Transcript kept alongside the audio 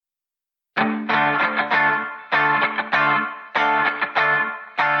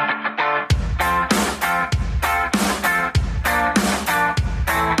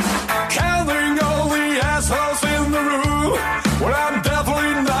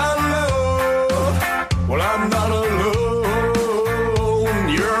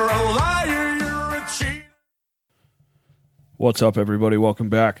What's up, everybody? Welcome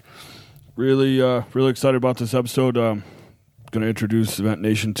back. Really excited about this episode. Going to introduce Event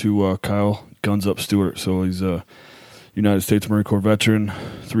Nation to Kyle Guns Up Stewart. So he's a United States Marine Corps veteran,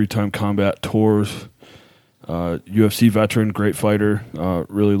 3-time combat tours, UFC veteran, great fighter.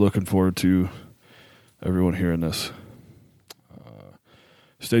 Really looking forward to everyone hearing this.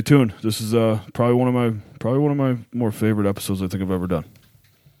 Stay tuned. This is probably one of my more favorite episodes I think I've ever done.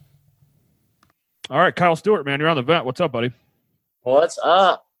 All right, Kyle Stewart, man, you're on the vent. What's up, buddy? What's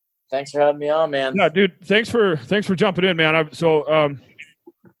up? Thanks for having me on, man. Yeah, dude. Thanks for jumping in, man.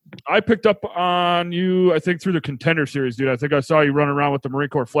 I picked up on you, I think, through the Contender Series, dude. I think I saw you running around with the Marine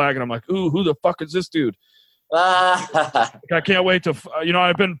Corps flag, and I'm like, ooh, who the fuck is this dude? I can't wait to,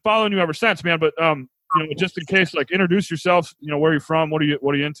 I've been following you ever since, man. But just in case, like, introduce yourself. Where are you from? What are you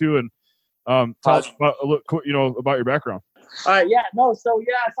into? And tell us about about your background. All right, yeah, no, so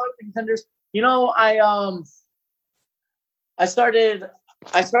yeah, I thought the Contenders. I started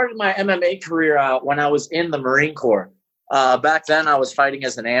my MMA career out when I was in the Marine Corps. Back then, I was fighting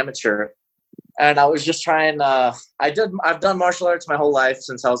as an amateur, and I was just trying. I've done martial arts my whole life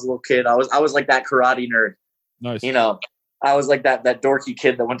since I was a little kid. I was like that karate nerd. Nice. I was like that dorky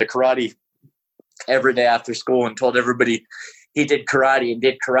kid that went to karate every day after school and told everybody he did karate at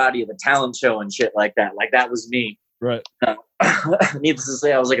the talent show and shit like that. Like, that was me. Right. Needless to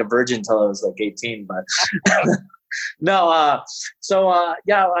say, I was like a virgin until I was like 18, but no. I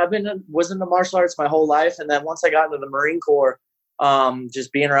was into martial arts my whole life. And then once I got into the Marine Corps,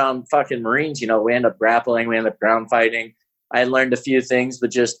 just being around fucking Marines, we end up grappling, we end up ground fighting. I learned a few things, but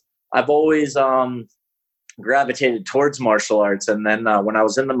just, I've always, gravitated towards martial arts. And then, when I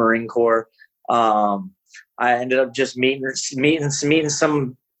was in the Marine Corps, I ended up just meeting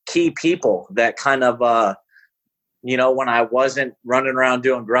some key people that kind of, when I wasn't running around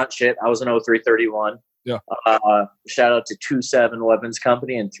doing grunt shit. I was an 0331. Yeah. Shout out to 27 Weapons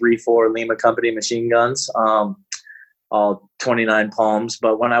Company and 34 Lima Company machine guns. All 29 palms.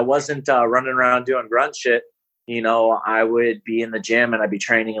 But when I wasn't running around doing grunt shit, I would be in the gym and I'd be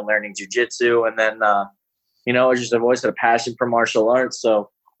training and learning jujitsu. And then, I've always had a passion for martial arts.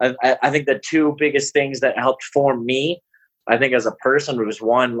 So I think the two biggest things that helped form me, I think, as a person, was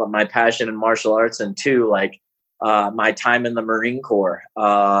one, my passion in martial arts, and two, like, my time in the Marine Corps.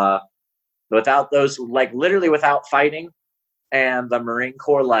 Without those, like, literally without fighting and the Marine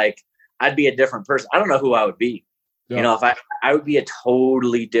Corps, like, I'd be a different person. I don't know who I would be. Yeah. If I would be a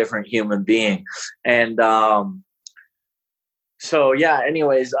totally different human being. And so yeah.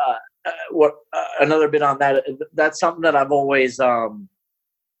 Anyways, another bit on that. That's something that I've always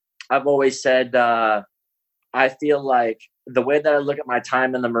said. I feel like the way that I look at my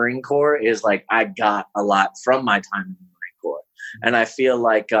time in the Marine Corps is like, I got a lot from my time in the Marine Corps. And I feel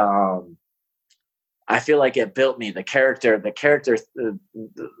like it built me. My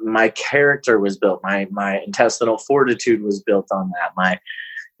character was built. My intestinal fortitude was built on that.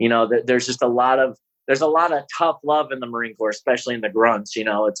 There's just a lot of tough love in the Marine Corps, especially in the grunts.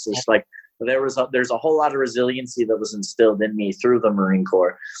 It's just like, there's a whole lot of resiliency that was instilled in me through the Marine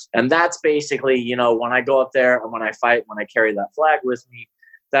Corps. And that's basically, when I go up there and when I fight, when I carry that flag with me,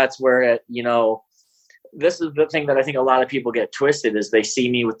 that's where this is the thing that I think a lot of people get twisted, is they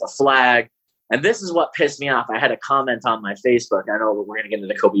see me with the flag. And this is what pissed me off. I had a comment on my Facebook. I know we're going to get into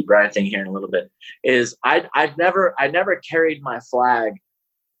the Kobe Bryant thing here in a little bit. Is I never carried my flag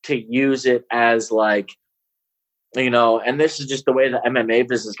to use it as like, and this is just the way the MMA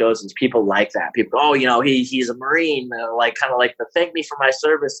business goes, is people like that. People, he's a Marine, like, kind of like the thank me for my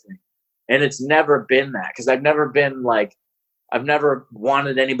service thing. And it's never been that, because I've never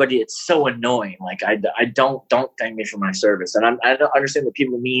wanted anybody. It's so annoying. Like, I don't thank me for my service. And I don't understand that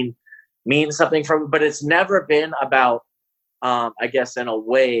people mean something from it, but it's never been about, I guess, in a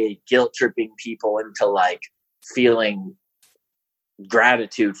way, guilt tripping people into like feeling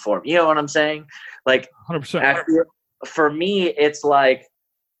gratitude for me. You know what I'm saying? Like, 100%. For me, it's like,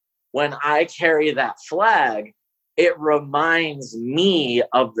 when I carry that flag, it reminds me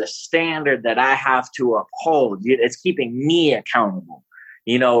of the standard that I have to uphold. It's keeping me accountable.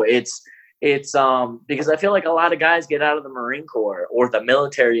 It's because I feel like a lot of guys get out of the Marine Corps or the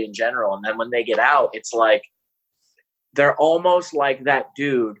military in general, and then when they get out, it's like they're almost like that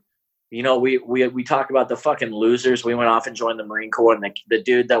dude. We talk about the fucking losers. We went off and joined the Marine Corps, and the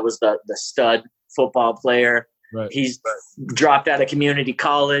dude that was the stud football player, right, he's dropped out of community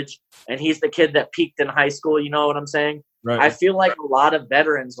college, and he's the kid that peaked in high school. You know what I'm saying? Right. I feel like a lot of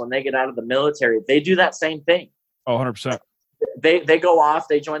veterans, when they get out of the military, they do that same thing. Oh, 100%. They go off,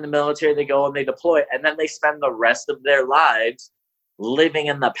 they join the military, they go and they deploy, and then they spend the rest of their lives living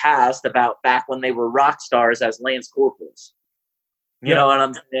in the past about back when they were rock stars as Lance Corporals. You know what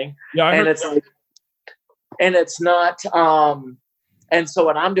I'm saying? Yeah, and it's like, and it's not. And so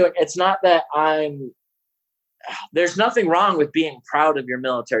what I'm doing, it's not that there's nothing wrong with being proud of your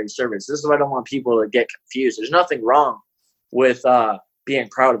military service. This is what I don't want people to get confused. There's nothing wrong with being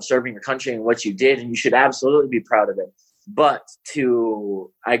proud of serving your country and what you did, and you should absolutely be proud of it. But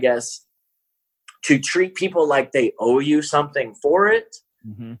to treat people like they owe you something for it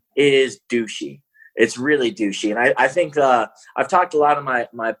is douchey. It's really douchey. And I think I've talked to a lot of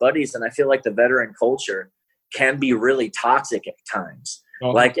my buddies, and I feel like the veteran culture can be really toxic at times.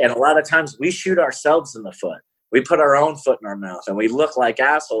 Like, and a lot of times we shoot ourselves in the foot. We put our own foot in our mouth, and we look like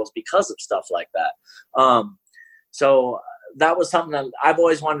assholes because of stuff like that. So that was something that I've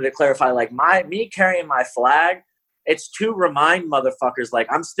always wanted to clarify. Like me carrying my flag, it's to remind motherfuckers, like,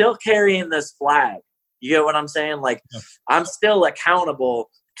 I'm still carrying this flag. You get what I'm saying? Like, I'm still accountable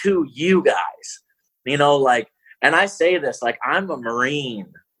to you guys, you know, like, and I say this, like, I'm a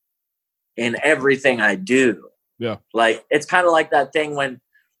Marine in everything I do. Yeah. Like, it's kind of like that thing when,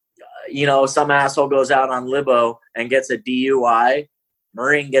 you know, some asshole goes out on Libo and gets a DUI,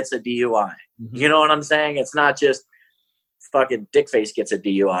 Marine gets a DUI. You know what I'm saying? It's not just fucking dickface gets a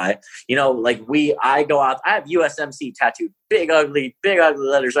DUI. You know, like I go out, I have USMC tattooed, big ugly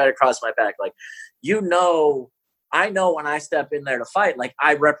letters right across my back. Like, you know, I know when I step in there to fight, like,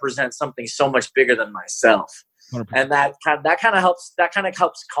 I represent something so much bigger than myself. 100%. And that kind of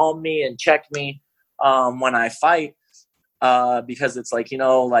helps calm me and check me when I fight, because it's like, you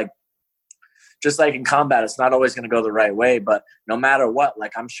know, like, just like in combat, it's not always going to go the right way, but no matter what,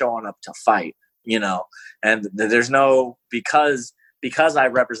 like, I'm showing up to fight, you know, and there's no, because I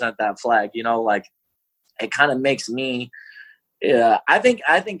represent that flag, you know, like, it kind of makes me, I think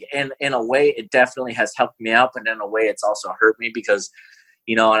in a way it definitely has helped me out, but in a way it's also hurt me because,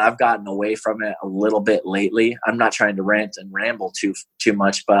 you know, and I've gotten away from it a little bit lately. I'm not trying to rant and ramble too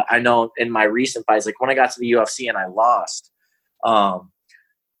much, but I know in my recent fights, like when I got to the UFC and I lost,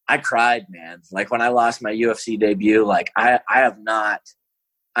 I cried, man. Like when I lost my UFC debut, like I have not,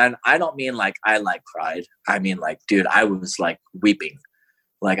 and I don't mean like I like cried. I mean like, dude, I was like weeping.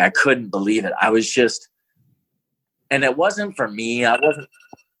 Like I couldn't believe it. I was just, and it wasn't for me.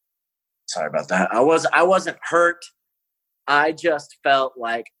 Sorry about that. I wasn't hurt. I just felt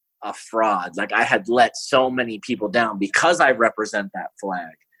like a fraud. Like I had let so many people down because I represent that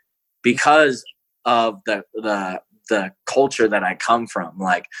flag, because of the culture that I come from.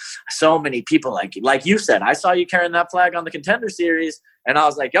 Like so many people, like you said, I saw you carrying that flag on the Contender Series, and I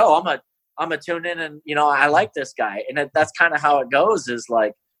was like, yo, I'm a tune in, and you know, I like this guy, and that's kind of how it goes. Is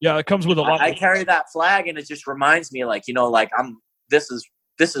like, yeah, it comes with a lot. I carry that flag, and it just reminds me, like, you know, like this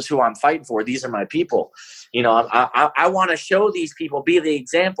is who I'm fighting for. These are my people. You know, I want to show these people, be the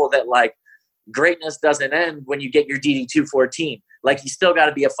example that like greatness doesn't end when you get your DD-214. Like you still got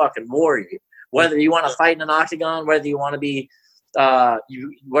to be a fucking warrior. Whether you want to fight in an octagon, whether you want to be,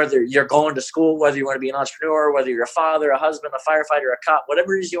 whether you're going to school, whether you want to be an entrepreneur, whether you're a father, a husband, a firefighter, a cop,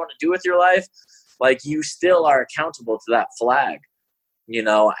 whatever it is you want to do with your life, like you still are accountable to that flag, you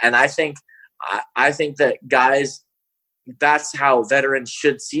know? And I think that guys, that's how veterans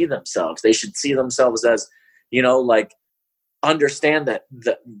should see themselves. They should see themselves as, you know, like understand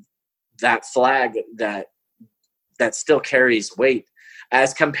that flag that still carries weight,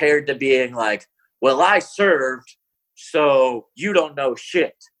 as compared to being like, well, I served, so you don't know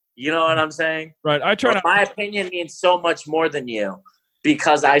shit. You know what I'm saying? Right. My opinion means so much more than you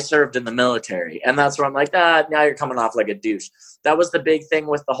because I served in the military. And that's where I'm like, now you're coming off like a douche. That was the big thing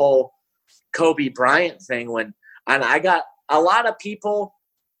with the whole Kobe Bryant thing and I got a lot of people,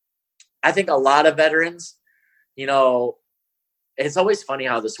 I think a lot of veterans, you know, it's always funny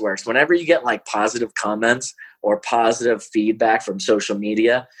how this works. Whenever you get like positive comments or positive feedback from social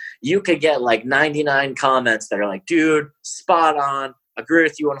media, you could get like 99 comments that are like, dude, spot on, agree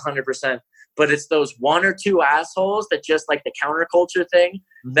with you 100%. But it's those one or two assholes that just like the counterculture thing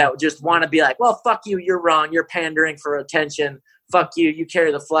that just want to be like, well, fuck you, you're wrong, you're pandering for attention. Fuck you, you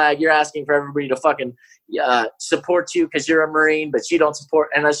carry the flag, you're asking for everybody to fucking support you because you're a Marine, but you don't support.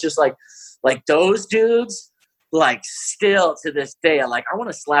 And it's just like those dudes, like still to this day, I want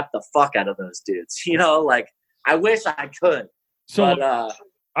to slap the fuck out of those dudes. You know, like I wish I could. So but,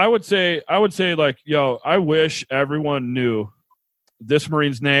 I would say like, yo, I wish everyone knew this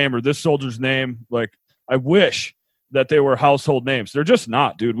Marine's name or this soldier's name. Like I wish that they were household names. They're just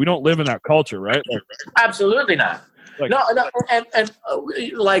not, dude. We don't live in that culture, right? Like, absolutely not. Like, no, and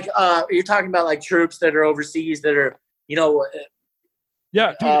like you're talking about like troops that are overseas that are, you know,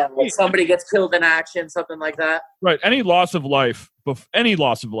 yeah, dude, somebody gets killed in action, something like that. Right. Any loss of life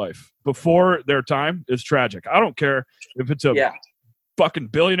before their time is tragic. I don't care if it's a fucking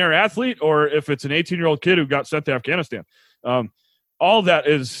billionaire athlete or if it's an 18-year-old kid who got sent to Afghanistan. All that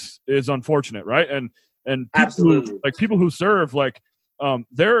is unfortunate, right? And Absolutely. people who serve, like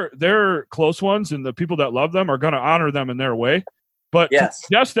their close ones and the people that love them are going to honor them in their way. But yes,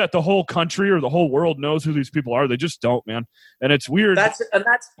 just that the whole country or the whole world knows who these people are, they just don't, man. And it's weird. That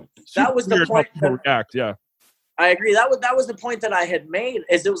was the point. React, yeah. I agree. That was the point that I had made.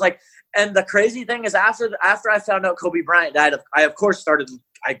 Is it was like, and the crazy thing is after I found out Kobe Bryant died, I of course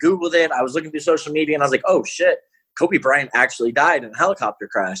I Googled it. I was looking through social media and I was like, oh shit, Kobe Bryant actually died in a helicopter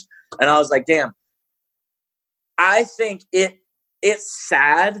crash. And I was like, damn. I think it's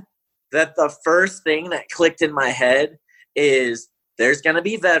sad that the first thing that clicked in my head is there's going to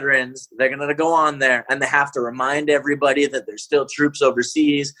be veterans. They're going to go on there and they have to remind everybody that there's still troops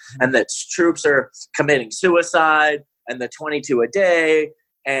overseas and that troops are committing suicide and the 22 a day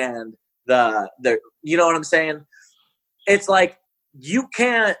and the you know what I'm saying? It's like you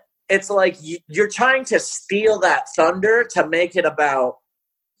can't – it's like you're trying to steal that thunder to make it about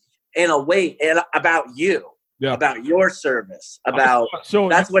 – in a way about you, about your service, about –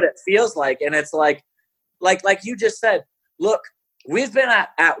 that's what it feels like. And it's like you just said, look, we've been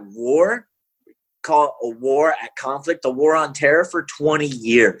at war, call it a war at conflict, the war on terror for 20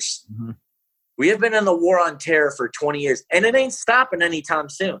 years. Mm-hmm. We have been in the war on terror for 20 years, and it ain't stopping anytime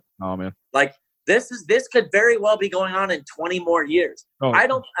soon. Oh man! Like this could very well be going on in 20 more years. Oh. I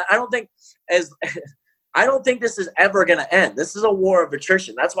don't think this is ever going to end. This is a war of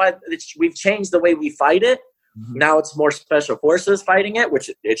attrition. That's why we've changed the way we fight it. Mm-hmm. Now it's more special forces fighting it, which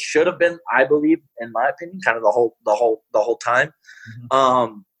it should have been, I believe, in my opinion, kind of the whole time.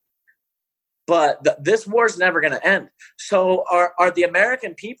 Mm-hmm. But this war is never going to end. So are the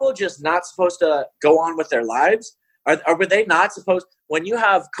American people just not supposed to go on with their lives? Were they not supposed? When you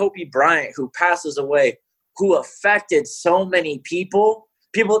have Kobe Bryant who passes away, who affected so many people,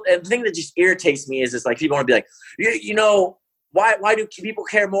 and the thing that just irritates me is like people want to be like, you know. Why do people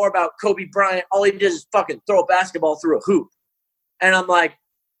care more about Kobe Bryant? All he did is fucking throw a basketball through a hoop. And I'm like,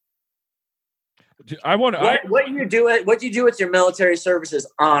 what you do with your military service is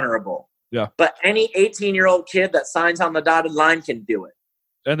honorable. Yeah. But any 18-year-old kid that signs on the dotted line can do it.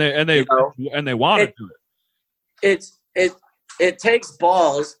 And they want to do it. It takes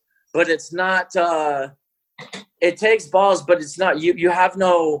balls, but it's not it takes balls, but it's not you have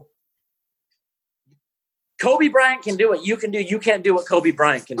no. Kobe Bryant can do what you can do. You can't do what Kobe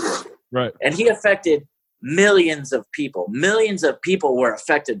Bryant can do. Right. And he affected millions of people. Millions of people were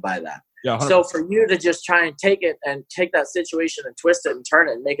affected by that. Yeah, 100%. So for you to just try and take that situation and twist it and turn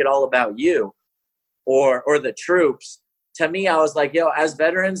it and make it all about you or the troops, to me, I was like, yo, as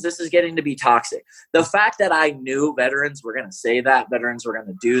veterans, this is getting to be toxic. The fact that I knew veterans were going to say that, veterans were going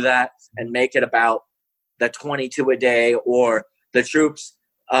to do that and make it about the 22 a day or the troops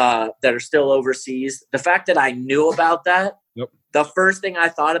that are still overseas. The fact that I knew about that, yep. The first thing I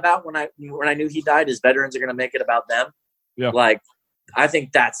thought about when I knew he died is veterans are going to make it about them. Yeah. Like, I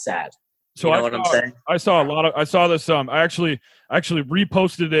think that's sad. So you know what I'm saying? I saw this. I actually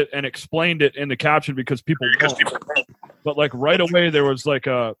reposted it and explained it in the caption because people don't. But like right away, there was like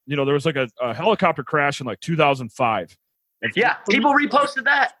a helicopter crash in like 2005. And yeah, people reposted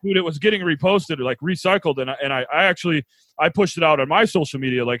that. Dude, it was getting reposted, like recycled, and I pushed it out on my social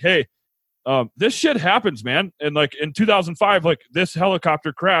media, like, hey, this shit happens, man. And like in 2005, like this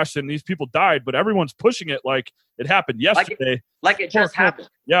helicopter crashed and these people died, but everyone's pushing it like it happened yesterday, like it just happened.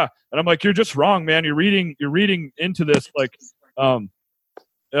 Yeah, and I'm like, you're just wrong, man. You're reading into this like,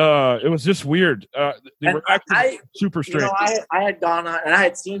 it was just weird. They were acting super strange. You know, I had gone on and I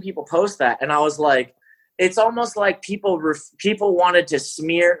had seen people post that, and I was like. It's almost like people wanted to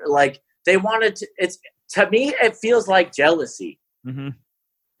smear, like they wanted to. It's to me, it feels like jealousy. Mm-hmm.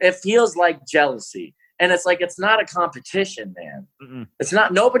 It feels like jealousy, and it's like it's not a competition, man. Mm-mm. It's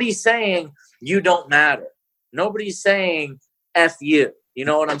not. Nobody's saying you don't matter. Nobody's saying F you. You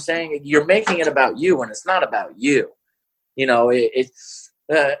know what I'm saying? You're making it about you, and it's not about you. You know,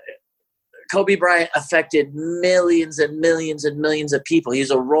 Kobe Bryant affected millions and millions and millions of people. He's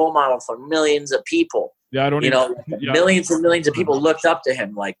a role model for millions of people. Yeah, millions and millions of people looked up to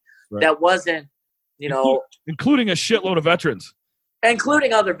him. Like that wasn't, including a shitload of veterans,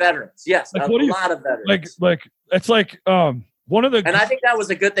 including other veterans. Yes, like, a lot of veterans. Like it's like one of the. And I think that was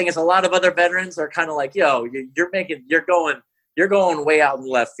a good thing. Is a lot of other veterans are kind of like, yo, you're going way out in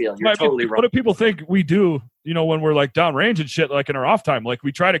left field. You're totally wrong. What do people think we do? You know, when we're like downrange and shit, like in our off time, like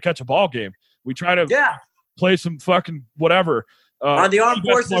we try to catch a ball game. We try to play some fucking whatever. On the Armed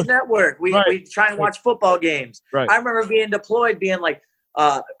Forces Network, we try and watch football games. Right. I remember being deployed, being like,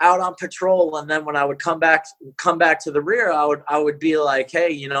 out on patrol, and then when I would come back to the rear, I would be like,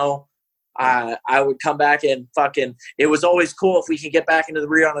 hey, I would come back and it was always cool if we could get back into the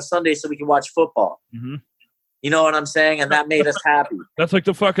rear on a Sunday so we could watch football. Mm-hmm. You know what I'm saying? And that made us happy. That's like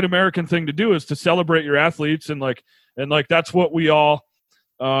the fucking American thing to do, is to celebrate your athletes. And that's what we all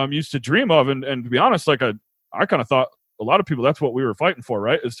used to dream of. And to be honest, I kind of thought a lot of people, that's what we were fighting for,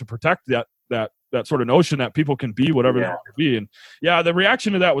 right? Is to protect that sort of notion that people can be whatever they want to be. And the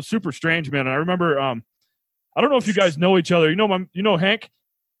reaction to that was super strange, man. And I remember, I don't know if you guys know each other. You know Hank?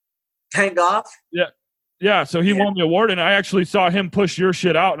 Hank Goff? Yeah. Yeah. So he won the award, and I actually saw him push your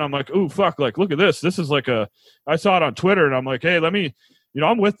shit out, and I'm like, ooh, fuck. Like, look at this. This is I saw it on Twitter, and I'm like, hey, let me,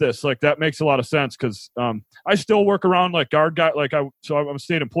 I'm with this. Like, that makes a lot of sense. Cause, I still work around like guard guy. So I'm a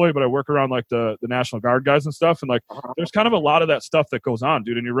state employee, but I work around like the National Guard guys and stuff. And like, there's kind of a lot of that stuff that goes on,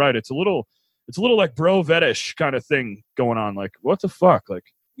 dude. And you're right. It's a little like bro vetish kind of thing going on. Like, what the fuck? Like,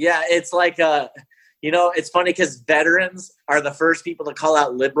 yeah, it's like, it's funny because veterans are the first people to call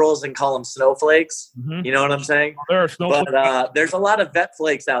out liberals and call them snowflakes. Mm-hmm. You know what I'm saying? There are snowflakes. But there's a lot of vet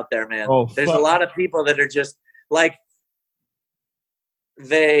flakes out there, man. Oh, there's a lot of people that are just like,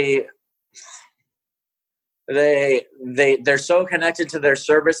 they're so connected to their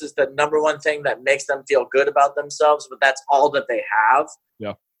service is the number one thing that makes them feel good about themselves, but that's all that they have.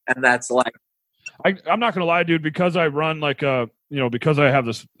 Yeah. And that's like, I'm not going to lie, dude, because I run because I have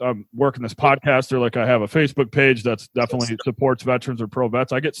this work in this podcast, or like I have a Facebook page that's definitely supports veterans or pro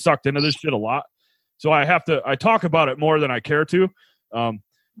vets. I get sucked into this shit a lot. So I talk about it more than I care to.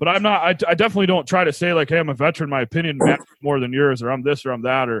 But I'm not, I definitely don't try to say like, hey, I'm a veteran, my opinion matters more than yours, or I'm this or I'm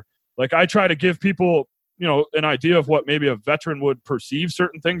that, or like I try to give people, an idea of what maybe a veteran would perceive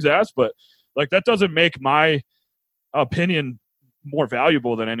certain things as, but like that doesn't make my opinion more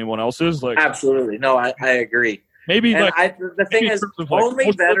valuable than anyone else's. Like, absolutely. No, I agree. Maybe and like the thing is,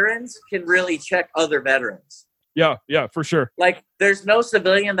 only veterans can really check other veterans. Yeah, for sure. Like, there's no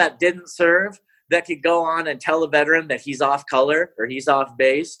civilian that didn't serve that could go on and tell a veteran that he's off color or he's off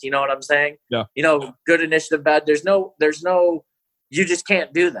base. You know what I'm saying? Yeah. Good initiative, bad. There's no. You just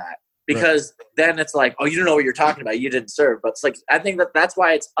can't do that, because then it's like, oh, you don't know what you're talking about. You didn't serve. But it's like, I think that's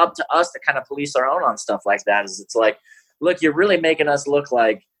why it's up to us to kind of police our own on stuff like that. Is it's like, look, you're really making us look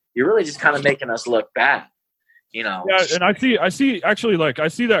like you're really just kind of making us look bad. Yeah, and I see actually, like, I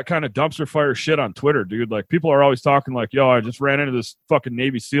see that kind of dumpster fire shit on Twitter, dude. Like, people are always talking like, yo, I just ran into this fucking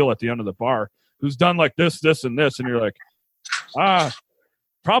Navy SEAL at the end of the bar who's done like this, and this, and you're like,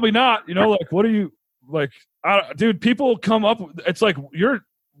 probably not. Like, what are you like? Dude, people come up. It's like,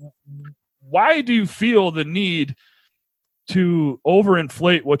 why do you feel the need to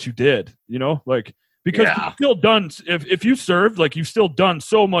overinflate what you did? Like. Because you've still done, if you served, like, you've still done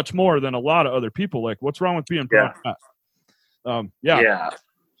so much more than a lot of other people. Like, what's wrong with being proud of that? Yeah.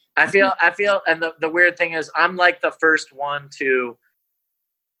 I feel, and the weird thing is, I'm like the first one to,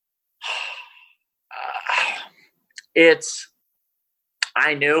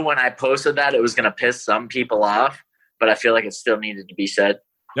 I knew when I posted that it was going to piss some people off, but I feel like it still needed to be said.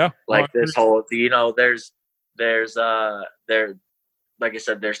 Yeah. Like, this whole, like I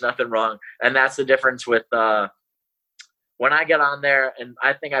said, there's nothing wrong. And that's the difference with when I get on there, and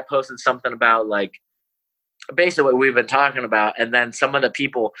I think I posted something about like basically what we've been talking about. And then some of the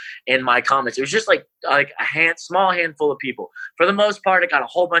people in my comments, it was just like a small handful of people. For the most part, it got a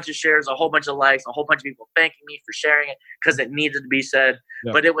whole bunch of shares, a whole bunch of likes, a whole bunch of people thanking me for sharing it because it needed to be said.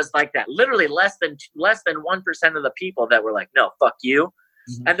 Yeah. But it was like that, literally less than 1% of the people that were like, no, fuck you.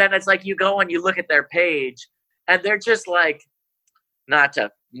 Mm-hmm. And then it's like, you go and you look at their page and they're just like, not to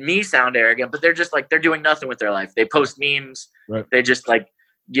me sound arrogant, but they're just like, they're doing nothing with their life. They post memes. Right. They just like,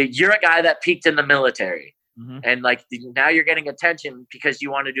 you're a guy that peaked in the military. Mm-hmm. And like, now you're getting attention because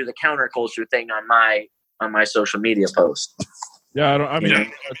you want to do the counterculture thing on my social media post. Yeah.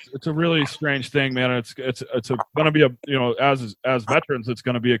 It's a really strange thing, man. It's going to be as veterans, it's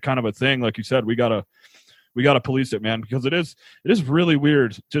going to be a kind of a thing. Like you said, we gotta police it, man, because it is really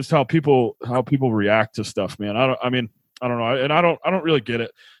weird just how people react to stuff, man. I don't know. And I don't really get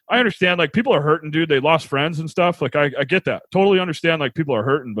it. I understand, like, people are hurting, dude. They lost friends and stuff. Like, I get that. Totally understand, like, people are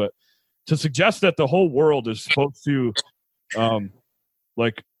hurting, but to suggest that the whole world is supposed to,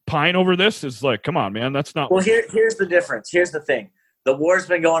 like, pine over this is like, come on, man. That's not. Well, here's the difference. Here's the thing. The war's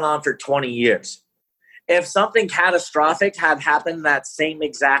been going on for 20 years. If something catastrophic had happened that same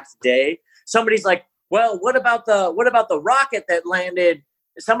exact day, somebody's like, well, what about the rocket that landed?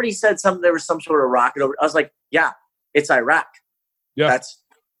 Somebody said there was some sort of rocket over. I was like, yeah. It's Iraq. Yeah.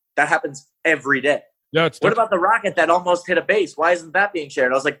 That happens every day. Yeah. What about the rocket that almost hit a base? Why isn't that being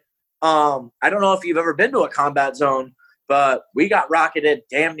shared? I was like, I don't know if you've ever been to a combat zone, but we got rocketed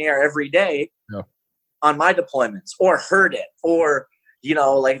damn near every day on my deployments, or heard it, or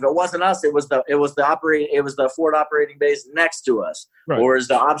like if it wasn't us, it was the Ford operating base next to us, or is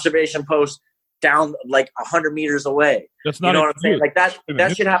the observation post down like 100 meters away. That's not, what I'm saying? Like that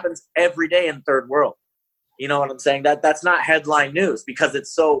shit happens every day in third world. You know what I'm saying? That's not headline news because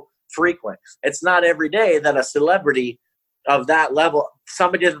it's so frequent. It's not every day that a celebrity of that level,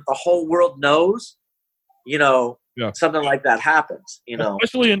 somebody that the whole world knows, something like that happens,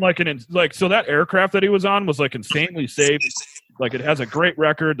 especially in so that aircraft that he was on was like insanely safe. Like it has a great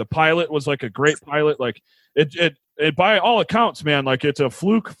record. The pilot was like a great pilot. Like it by all accounts, man, like it's a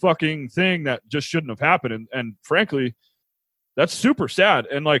fluke fucking thing that just shouldn't have happened. And frankly, that's super sad.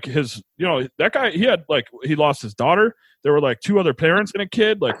 And like that guy, he lost his daughter. There were like 2 other parents and a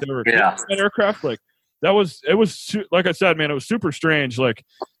kid. Like they were in that aircraft. Like it was like I said, man, it was super strange. Like,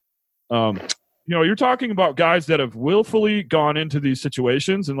 you're talking about guys that have willfully gone into these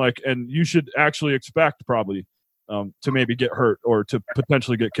situations and you should actually expect probably to maybe get hurt or to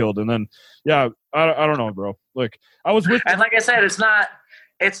potentially get killed. And then, I don't know, bro. Like I was with, and like I said, it's not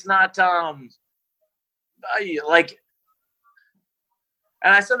like,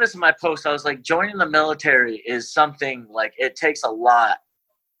 and I said this in my post, I was like, joining the military is something like, it takes a lot.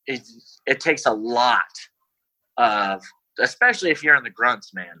 It takes a lot of, especially if you're in the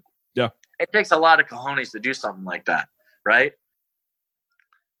grunts, man. Yeah. It takes a lot of cojones to do something like that, right?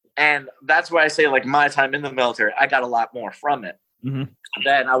 And that's why I say, like, my time in the military, I got a lot more from it than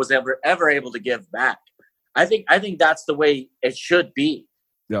I was ever able to give back. I think that's the way it should be.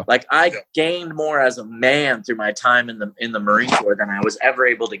 Yeah. Like I gained more as a man through my time in the Marine Corps than I was ever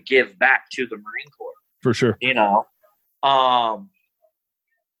able to give back to the Marine Corps. For sure.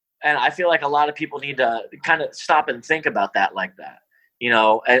 And I feel like a lot of people need to kind of stop and think about that like that.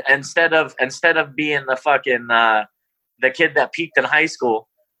 Instead of being the fucking the kid that peaked in high school,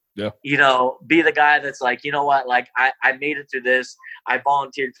 be the guy that's like, you know what, like I made it through this, I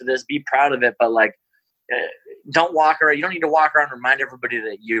volunteered for this, be proud of it, but like don't walk around. You don't need to walk around and remind everybody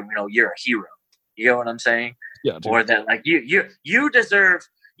that you're a hero. You know what I'm saying? Yeah. Dude. Or that like you deserve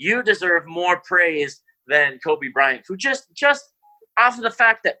more praise than Kobe Bryant, who just off of the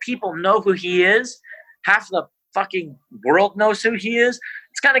fact that people know who he is, half the fucking world knows who he is.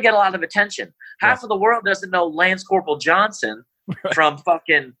 It's going to get a lot of attention. Half of the world doesn't know Lance Corporal Johnson from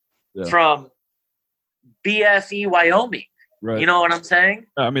fucking from BFE, Wyoming. Right. You know what I'm saying?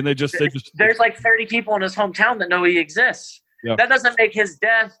 I mean, there's like 30 people in his hometown that know he exists. Yeah. That doesn't make his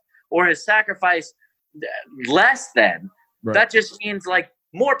death or his sacrifice less than. Right. That just means like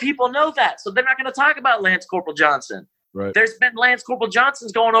more people know that. So they're not going to talk about Lance Corporal Johnson. Right. There's been Lance Corporal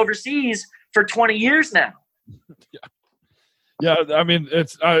Johnsons going overseas for 20 years now. Yeah. I mean,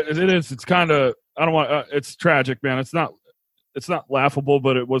 it's kind of, I don't want, it's tragic, man. It's not laughable,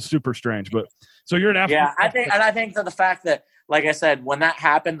 but it was super strange. But so you're an athlete. Yeah, I think that the fact that, like I said, when that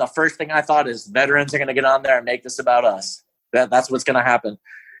happened, the first thing I thought is veterans are going to get on there and make this about us. That's what's going to happen.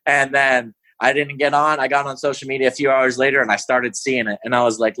 And then I didn't get on. I got on social media a few hours later and I started seeing it. And I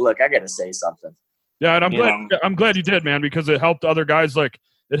was like, look, I got to say something. Yeah, and I'm glad you did, man, because it helped other guys. Like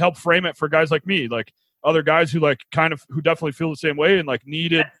it helped frame it for guys like me, like other guys who who definitely feel the same way and like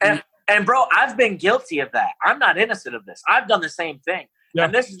needed. And bro, I've been guilty of that. I'm not innocent of this. I've done the same thing. Yeah.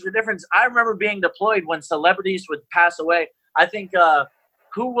 And this is the difference. I remember being deployed when celebrities would pass away. I think it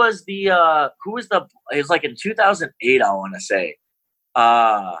was like in 2008, I want to say.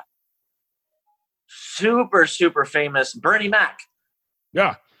 Super, super famous Bernie Mac.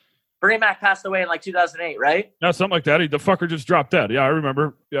 Yeah. Bernie Mac passed away in like 2008, right? Yeah, something like that. The fucker just dropped dead. Yeah, I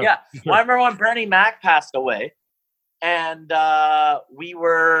remember. Yeah. Well, I remember when Bernie Mac passed away, and we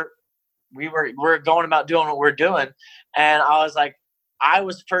were going about doing what we're doing, and I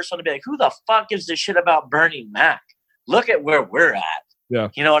was the first one to be like, who the fuck gives a shit about Bernie Mac? Look at where we're at. Yeah.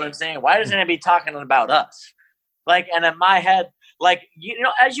 You know what I'm saying? Why doesn't anybody be talking about us? Like, and in my head, like,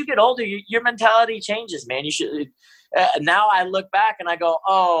 as you get older, your mentality changes, man. You should. Now I look back and I go,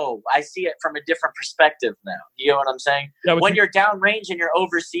 oh, I see it from a different perspective now. You know what I'm saying? Yeah, when you're downrange and you're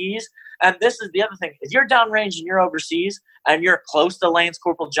overseas, and this is the other thing, if you're downrange and you're overseas and you're close to Lance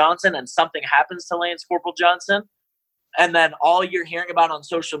Corporal Johnson and something happens to Lance Corporal Johnson, and then all you're hearing about on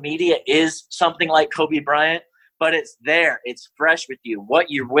social media is something like Kobe Bryant, but it's there, it's fresh with you. What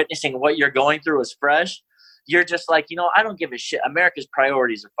you're witnessing, what you're going through is fresh. You're just like, I don't give a shit. America's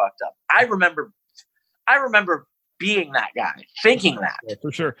priorities are fucked up. I remember being that guy, thinking that. Yeah,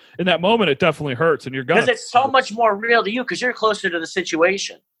 for sure. In that moment, it definitely hurts, and you're gonna. Because it's so much more real to you because you're closer to the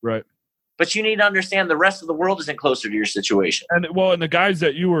situation. Right. But you need to understand the rest of the world isn't closer to your situation. And the guys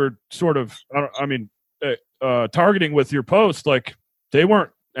that you were sort of, targeting with your post, like they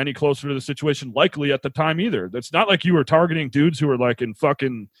weren't any closer to the situation likely at the time either. That's not like you were targeting dudes who were like in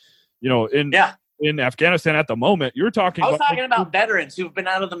fucking, in Afghanistan at the moment. You were talking. I was talking about veterans who've been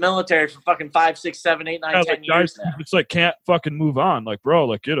out of the military for fucking 5, 6, 7, 8, 9, 10 years now. It's like can't fucking move on. Like, bro,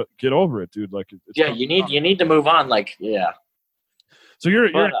 like get over it, dude. Like, you need to move on. Like, yeah. So you're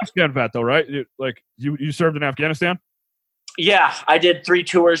an Afghan vet though, right? You served in Afghanistan. Yeah, I did 3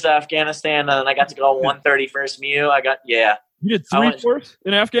 tours to Afghanistan, and then I got to go 131st MEU. You did 3 tours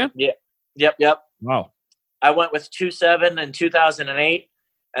in Afghan? Yeah. Yep. Wow. I went with 2-7 in 2008,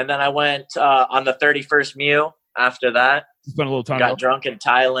 and then I went on the 31st MEU after that. Spent a little time. Got drunk in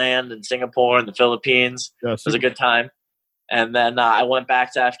Thailand and Singapore and the Philippines. Yeah, it was a good time. And then I went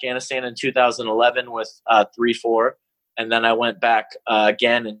back to Afghanistan in 2011 with 3-4, and then I went back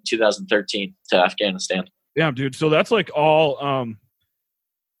again in 2013 to Afghanistan. Damn, dude. So that's like all,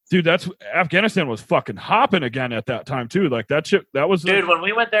 dude, that's Afghanistan was fucking hopping again at that time too. Like that shit, that was. Dude, when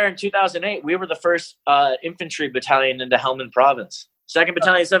we went there in 2008, we were the first infantry battalion into Helmand Province. 2nd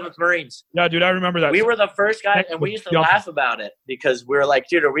Battalion, 7th Marines. Yeah, dude, I remember that. We were the first guy, and we used to laugh about it because we were like,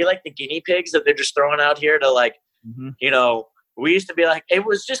 dude, are we like the guinea pigs that they're just throwing out here to like, we used to be like, it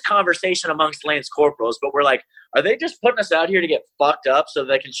was just conversation amongst Lance Corporals, but we're like, are they just putting us out here to get fucked up so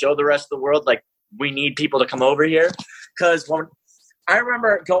they can show the rest of the world like, we need people to come over here? Because when I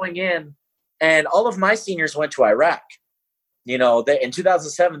remember going in, and all of my seniors went to Iraq. In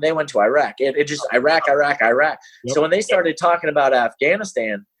 2007 they went to Iraq. It just Iraq. Yep. So when they started talking about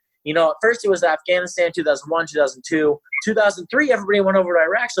Afghanistan, at first it was Afghanistan, 2001, 2002, 2003. Everybody went over to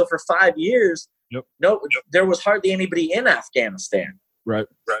Iraq. So for 5 years, there was hardly anybody in Afghanistan. Right.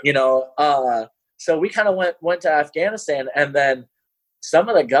 So we kind of went to Afghanistan, and then some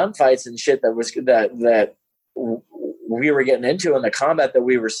of the gunfights and shit that we were getting into in the combat that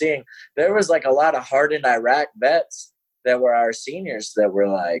we were seeing, there was like a lot of hardened Iraq vets that were our seniors that were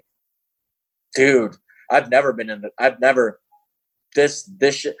like, dude, I've never this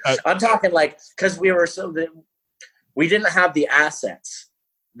shit. I'm talking like, cause we didn't have the assets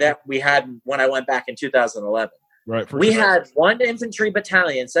that we had when I went back in 2011. Right. We had 1 infantry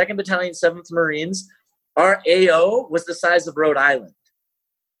battalion, 2nd Battalion, 7th Marines. Our AO was the size of Rhode Island.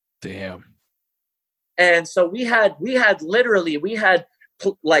 Damn. And so we had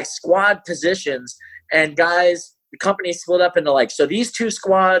like squad positions, and guys, the company split up into like, so these 2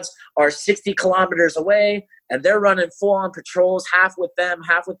 squads are 60 kilometers away, and they're running full on patrols, half with them,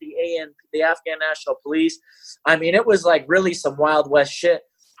 half with the Afghan National Police. I mean, it was like really some Wild West shit.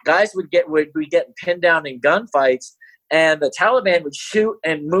 Guys would be getting pinned down in gunfights, and the Taliban would shoot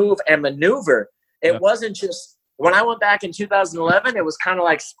and move and maneuver. It wasn't just, when I went back in 2011, it was kind of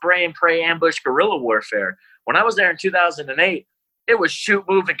like spray and pray ambush guerrilla warfare. When I was there in 2008, it was shoot,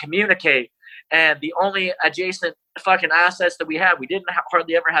 move, and communicate. And the only adjacent fucking assets that we had, we didn't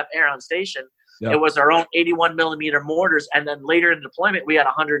hardly ever have air on station. It was our own 81 millimeter mortars. And then later in deployment, we had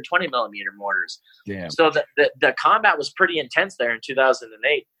 120 millimeter mortars. Damn. So the combat was pretty intense there in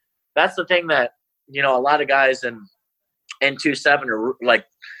 2008. That's the thing that, a lot of guys in 2-7 are like,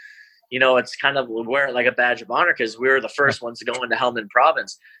 it's kind of wear it like a badge of honor because we were the first ones to go into Helmand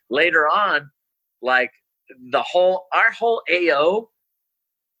Province. Later on, like our whole AO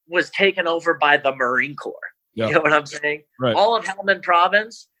was taken over by the Marine Corps. Yep. You know what I'm saying? Right. All of Helmand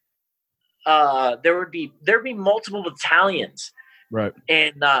Province, there'd be multiple battalions, right,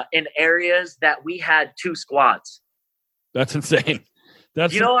 in areas that we had 2 squads. That's insane.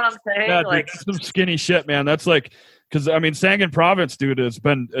 That's know what I'm saying? Yeah, like dude, some skinny shit, man. That's like, because I mean, Sangin Province, dude, it's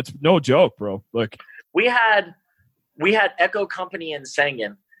no joke, bro. Like we had Echo Company in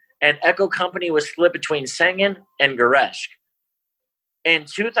Sangin, and Echo Company was split between Sangin and Gereshk. In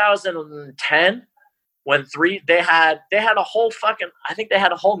 2010, when they had a whole fucking, I think they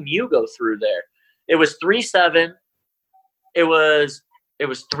had a whole MEU go through there. It was 3-7. It was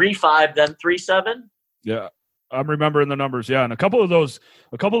 3-5, then 3-7. Yeah. I'm remembering the numbers. Yeah. And a couple of those.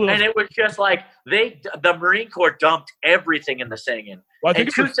 And it was just like the Marine Corps dumped everything in the Sangin. Well,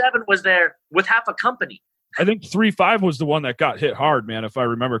 and 2-7 was there with half a company. I think 3-5 was the one that got hit hard, man, if I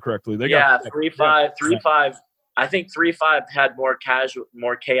remember correctly. 3-5. I think 3-5 had more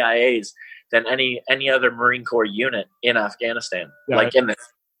KIAs than any other Marine Corps unit in Afghanistan. Yeah,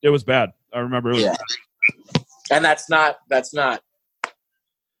 it was bad. I remember. Bad. And that's not.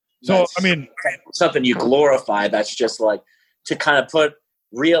 So I mean, something you glorify. That's just like to kind of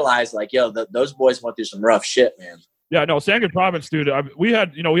realize like, yo, those boys went through some rough shit, man. Yeah, no, Sangin Province, dude. We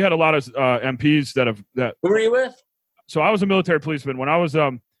had a lot of MPs that. Who were you with? So I was a military policeman when I was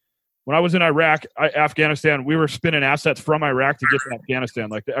when I was in Iraq, Afghanistan, we were spinning assets from Iraq to get to Afghanistan.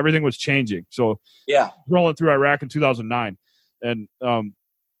 Like everything was changing. So rolling through Iraq in 2009, and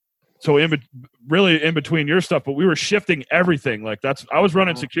so really in between your stuff, but we were shifting everything. Like I was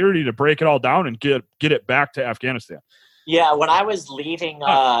running security to break it all down and get it back to Afghanistan. Yeah, when I was leaving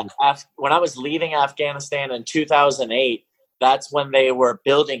Afghanistan in 2008, that's when they were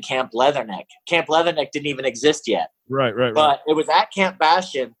building Camp Leatherneck. Camp Leatherneck didn't even exist yet. Right. But it was at Camp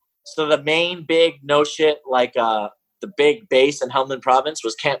Bastion. So the main big the big base in Helmand Province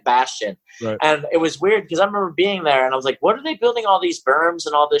was Camp Bastion. Right. And it was weird because I remember being there and I was like, what are they building all these berms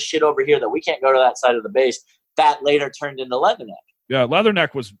and all this shit over here that we can't go to that side of the base? That later turned into Leatherneck. Yeah,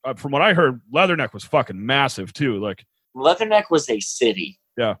 Leatherneck was, from what I heard, Leatherneck was fucking massive too. Like Leatherneck was a city.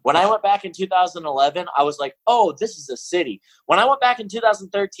 Yeah. When I went back in 2011, I was like, oh, this is a city. When I went back in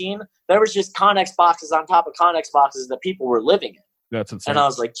 2013, there was just Connex boxes on top of Connex boxes that people were living in. That's insane. And I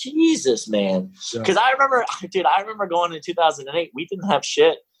was like, Jesus, man. Because I remember going in 2008, we didn't have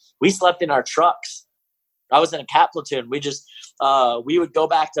shit. We slept in our trucks. I was in a cat platoon. We just, we would go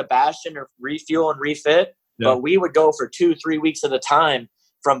back to Bastion or refuel and refit, but we would go for 2-3 weeks at a time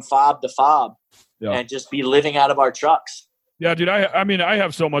from fob to fob and just be living out of our trucks. Yeah, dude, I mean, I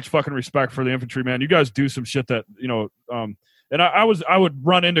have so much fucking respect for the infantry, man. You guys do some shit that, and I would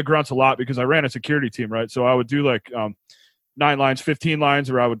run into grunts a lot because I ran a security team, right? So I would do like 9 lines, 15 lines,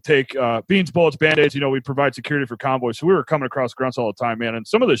 or I would take beans, bullets, Band-Aids. We'd provide security for convoys. So we were coming across grunts all the time, man. And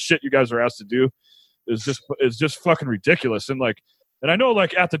some of the shit you guys are asked to do is just fucking ridiculous. And I know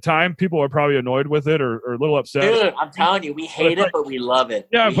like at the time people are probably annoyed with it or a little upset. Dude, I'm telling you, we hate it, but we love it.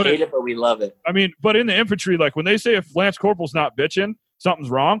 Yeah, we hate it, but we love it. I mean, but in the infantry, like when they say if Lance Corporal's not bitching, something's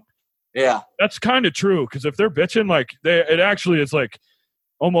wrong. Yeah, that's kind of true. Because if they're bitching, like it actually is like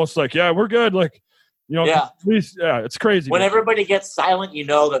almost like, yeah, we're good. Like, at least, it's crazy. When everybody gets silent, you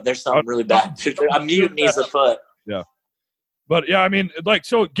know that there's something really bad. A mutiny's afoot. Yeah. But yeah, I mean, like,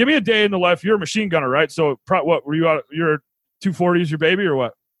 so give me a day in the life. You're a machine gunner, right? So what were you out? Your 240 is your baby or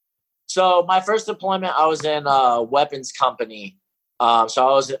what? So my first deployment, I was in a weapons company. So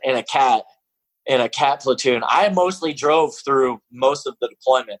I was in a cat platoon. I mostly drove through most of the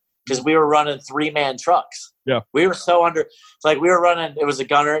deployment because we were running 3-man trucks. Yeah. We were so under, it's like we were running, it was a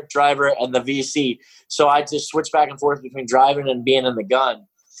gunner, driver, and the VC. So I just switched back and forth between driving and being in the gun.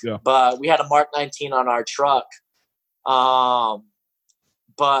 Yeah. But we had a Mark 19 on our truck. But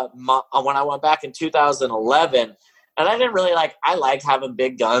when I went back in 2011, and I didn't really I liked having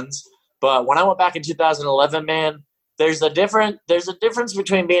big guns, but when I went back in 2011, man, there's a difference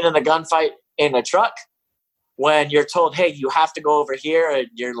between being in a gunfight in a truck when you're told, hey, you have to go over here, and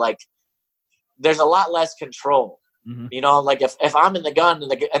you're like, there's a lot less control. Mm-hmm. Like if I'm in the gun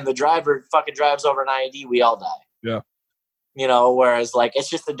and the driver fucking drives over an IED, we all die. Yeah. Whereas like it's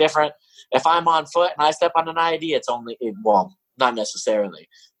just a different. If I'm on foot and I step on an IED, it's only not necessarily,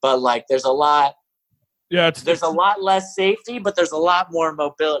 but like there's a lot. Yeah, there's a lot less safety, but there's a lot more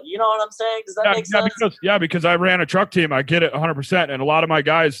mobility. You know what I'm saying? Does that make sense? Because I ran a truck team. I get it 100%. And a lot of my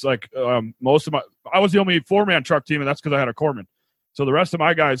guys, like I was the only 4-man truck team, and that's because I had a corpsman. So the rest of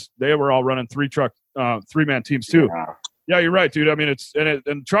my guys, they were all running 3-man teams too. Yeah, you're right, dude. I mean,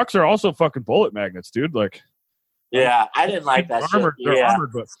 and trucks are also fucking bullet magnets, dude. Like, yeah, I didn't like that armored, shit. They're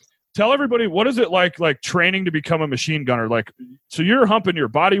armored, but tell everybody, what is it like training to become a machine gunner? Like, so you're humping your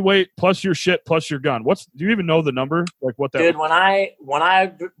body weight plus your shit plus your gun. Do you even know the number? Like what that? Dude, when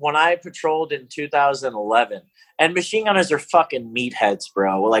I patrolled in 2011, and machine gunners are fucking meatheads,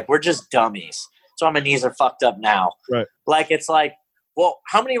 bro. Like we're just dummies. So my knees are fucked up now. Right. Like it's like, well,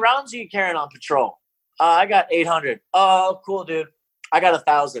 how many rounds are you carrying on patrol? I got 800. Oh, cool, dude. I got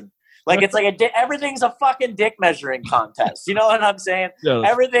 1,000. Like it's like everything's a fucking dick measuring contest. You know what I'm saying? Yeah.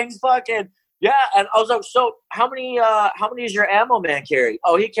 Everything's fucking And I was like, so how many does your ammo man carry?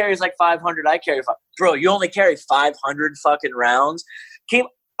 Oh, he carries like 500. I carry 500. Bro, you only carry 500 fucking rounds. Keep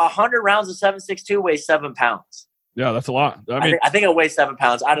 100 rounds of 7.62 weighs 7 pounds. Yeah, that's a lot. I think it weighs 7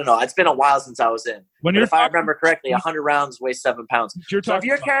 pounds. I don't know. It's been a while since I was in. If I remember correctly, 100 rounds weighs 7 pounds. So if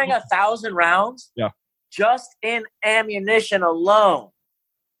you're carrying 1,000 rounds, just in ammunition alone,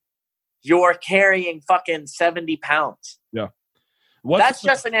 you're carrying fucking 70 pounds. Yeah. That's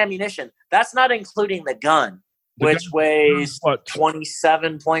just an ammunition. That's not including the gun, which weighs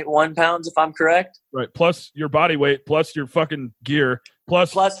 27.1 pounds, if I'm correct. Right. Plus your body weight, plus your fucking gear,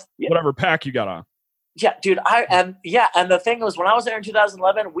 plus whatever pack you got on. Yeah, dude. And the thing was, when I was there in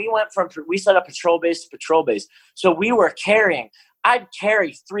 2011, we set up patrol base to patrol base. So we were I'd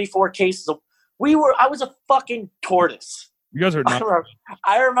carry 3-4 cases of. I was a fucking tortoise. You guys are nuts.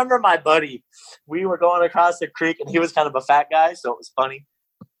 I remember my buddy. We were going across the creek, and he was kind of a fat guy, so it was funny.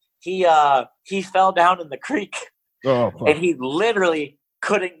 he fell down in the creek. Oh, fuck. And he literally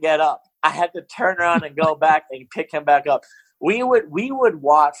couldn't get up. I had to turn around and go back and pick him back up. We would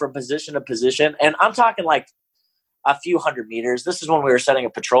walk from position to position, and I'm talking like a few hundred meters. This is when we were setting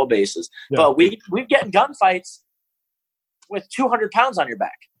up patrol bases. Yeah. But we'd get in gunfights with 200 pounds on your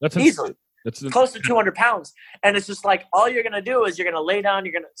back. That's easily. That's close to 200 pounds. And it's just like, all you're going to do is you're going to lay down,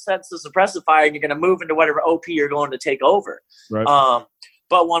 you're going to set the suppressive fire, and you're going to move into whatever OP you're going to take over. Right.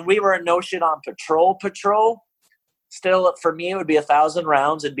 But when we were in no shit on patrol, still for me, it would be 1,000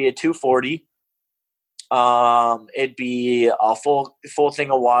 rounds. It'd be a 240. It'd be a full thing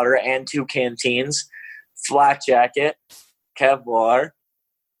of water and 2 canteens, flak jacket, Kevlar,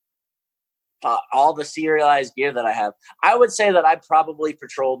 all the serialized gear that I have. I would say that I probably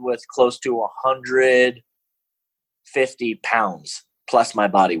patrolled with close to 150 pounds plus my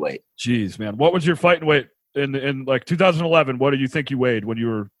body weight. Jeez, man. What was your fighting weight in like 2011? What do you think you weighed when you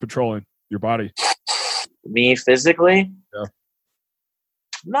were patrolling your body? Me physically? Yeah.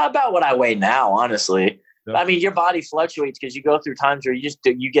 Not about what I weigh now, honestly. Yeah. I mean, your body fluctuates because you go through times where you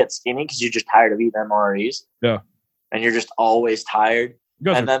get skinny because you're just tired of eating MREs. Yeah. And you're just always tired.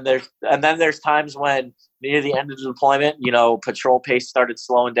 And then there's times when near the end of the deployment, patrol pace started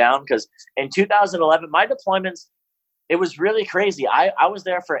slowing down because in 2011, my deployments, it was really crazy. I was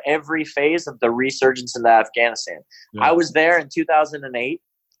there for every phase of the resurgence into Afghanistan. Yeah. I was there in 2008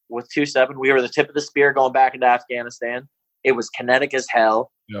 with 2-7. We were the tip of the spear going back into Afghanistan. It was kinetic as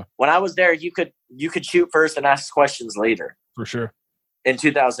hell. Yeah. When I was there, you could shoot first and ask questions later. For sure. In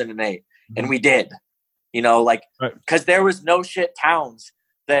 2008, mm-hmm. And we did. Because there was no shit towns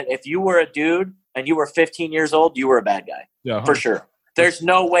that if you were a dude and you were 15 years old, you were a bad guy. Yeah, for sure. There's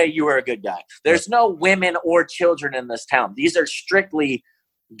no way you were a good guy. There's no women or children in this town. These are strictly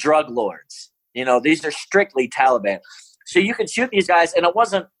drug lords. These are strictly Taliban. So you could shoot these guys, and it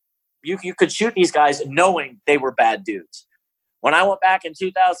wasn't you could shoot these guys knowing they were bad dudes. When I went back in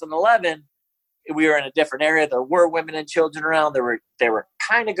 2011, we were in a different area. There were women and children around. They were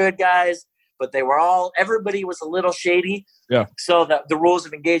kind of good guys. But everybody was a little shady. Yeah. So the rules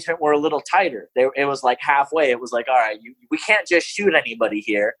of engagement were a little tighter. It was like halfway. It was like, all right, we can't just shoot anybody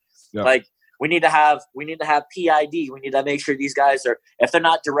here. Yeah. Like we need to have PID. We need to make sure these guys if they're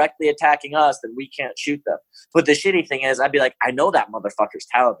not directly attacking us, then we can't shoot them. But the shitty thing is, I'd be like, I know that motherfucker's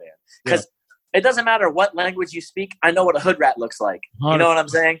Taliban. Because it doesn't matter what language you speak. I know what a hood rat looks like. 100%. You know what I'm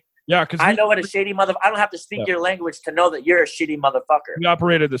saying? Yeah, because I know what a shady I don't have to speak your language to know that you're a shitty motherfucker. We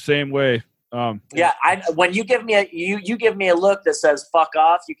operated the same way. When you give me you give me a look that says fuck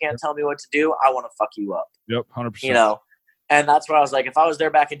off, you can't tell me what to do, I want to fuck you up. Yep, 100%. And that's where I was like, if I was there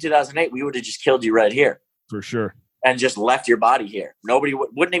back in 2008, we would have just killed you right here. For sure. And just left your body here. Nobody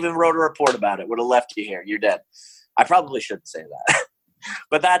wouldn't even wrote a report about it. Would have left you here. You're dead. I probably shouldn't say that.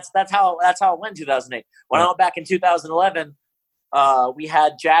 But that's how it went in 2008. When I went back in 2011, we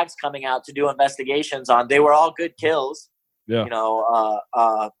had JAGs coming out to do investigations on. They were all good kills. Yeah.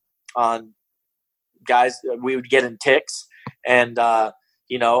 On guys we would get in ticks, and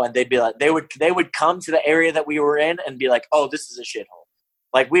and they'd be like, they would come to the area that we were in and be like, oh, this is a shithole.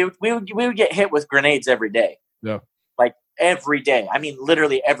 Like we would get hit with grenades every day. Yeah. Like every day. I mean,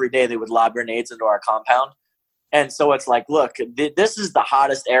 literally every day they would lob grenades into our compound. And so it's like, look, this is the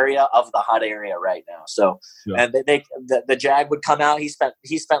hottest area of the hot area right now. So, and the JAG would come out. He spent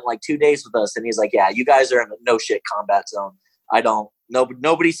like 2 days with us, and he's like, yeah, you guys are in a no shit combat zone.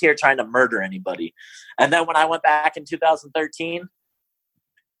 Nobody's here trying to murder anybody. And then when I went back in 2013,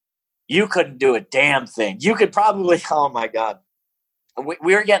 you couldn't do a damn thing. You could probably, oh my God.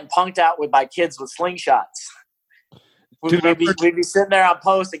 We were getting punked out by kids with slingshots. We'd be sitting there on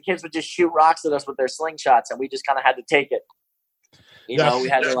post, and kids would just shoot rocks at us with their slingshots, and we just kind of had to take it. We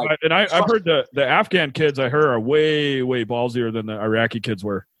had to like. And I've heard the Afghan kids are way, way ballsier than the Iraqi kids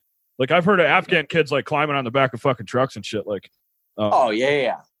were. Like I've heard of Afghan kids like climbing on the back of fucking trucks and shit. Like,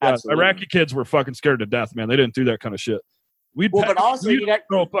 yeah. Absolutely. Iraqi kids were fucking scared to death, man. They didn't do that kind of shit. We'd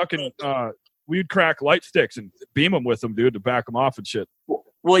crack light sticks and beam them with them, dude, to back them off and shit.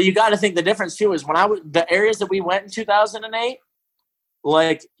 Well, you got to think the difference too is the areas that we went in 2008,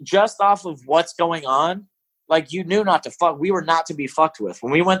 like just off of what's going on, like you knew not to fuck. We were not to be fucked with.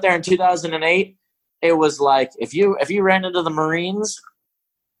 When we went there in 2008, it was like if you ran into the Marines,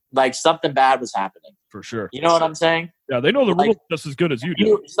 like something bad was happening. For sure. You know what I'm saying? Yeah, they know the rules just as good as you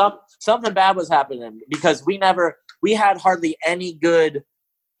do. Something bad was happening because we had hardly any good.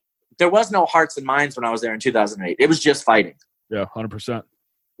 There was no hearts and minds when I was there in 2008. It was just fighting. Yeah, 100%.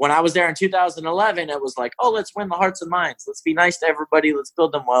 When I was there in 2011, it was like, oh, let's win the hearts and minds. Let's be nice to everybody. Let's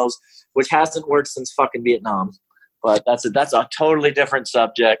build them wells, which hasn't worked since fucking Vietnam. But that's a totally different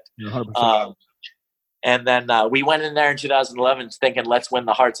subject. 100%. And then we went in there in 2011 thinking, let's win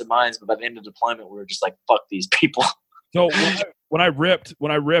the hearts and minds. But by the end of deployment, we were just like, fuck these people. So when I ripped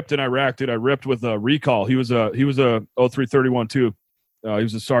in Iraq, dude, I ripped with Recall. He was a 0331 too. He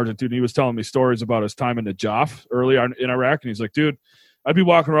was a sergeant, dude. And he was telling me stories about his time in Najaf early on in Iraq. And he's like, dude, I'd be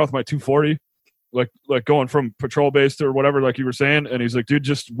walking around with my 240, like going from patrol base to whatever, like you were saying. And he's like, dude,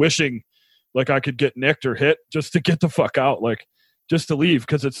 just wishing like I could get nicked or hit just to get the fuck out, like just to leave,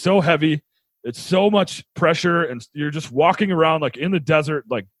 because it's so heavy. It's so much pressure, and you're just walking around like in the desert,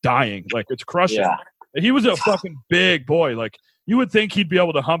 like dying, like it's crushing. Yeah. He was a fucking big boy. Like you would think he'd be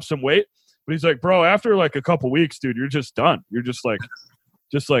able to hump some weight, but he's like, bro, after like a couple weeks, dude, you're just done. You're just like,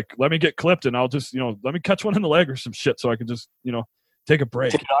 let me get clipped and I'll just, let me catch one in the leg or some shit so I can just, take a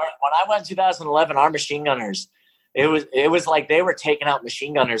break. Dude, when I went in 2011, our machine gunners, it was like they were taking out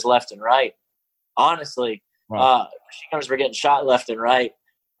machine gunners left and right. Honestly, wow. Machine gunners were getting shot left and right.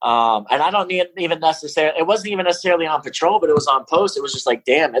 And I don't even necessarily, it wasn't even necessarily on patrol, but it was on post. It was just like,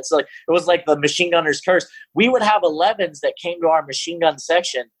 damn, it was like the machine gunner's curse. We would have 11s that came to our machine gun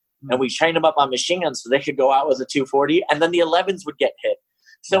section and we trained them up on machine guns so they could go out with a 240 and then the 11s would get hit.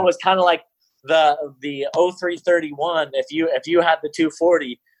 So it was kind of like the 0331. If you had the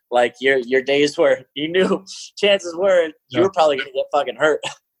 240, like your days where you knew chances were you were probably going to get fucking hurt.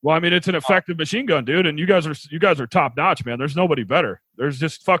 Well, I mean, it's an effective machine gun, dude, and you guys are top notch, man. There's nobody better. There's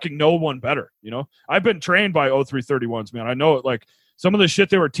just fucking no one better, I've been trained by 0331s, man. I know it. Like some of the shit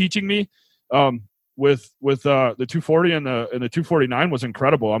they were teaching me with the 240 and the 249 was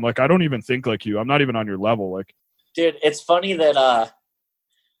incredible. I'm like, I don't even think like you. I'm not even on your level. Like, dude, it's funny that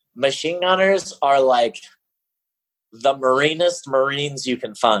machine gunners are like the Marines you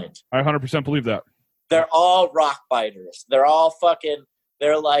can find. I 100% believe that. They're all rock biters. They're all fucking.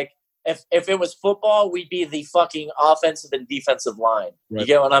 They're like, if it was football, we'd be the fucking offensive and defensive line. Right. You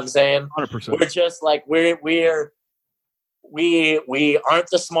get what I'm saying? 100%. We're just like we aren't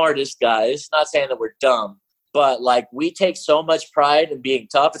the smartest guys. Not saying that we're dumb, but like we take so much pride in being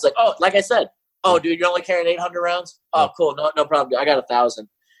tough. It's like, oh, like I said, oh, dude, you're only carrying 800 rounds. Oh, cool, no problem. I got 1,000.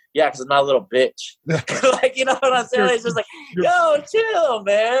 Yeah, because I'm not a little bitch. Like, you know what I'm saying? It's just like, yo, chill,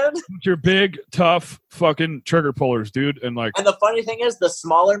 man. You're big, tough, fucking trigger pullers, dude. And the funny thing is, the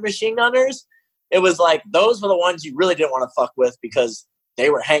smaller machine gunners, it was like those were the ones you really didn't want to fuck with because they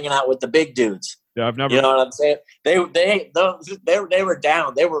were hanging out with the big dudes. Yeah, I've never. You know what I'm saying? They were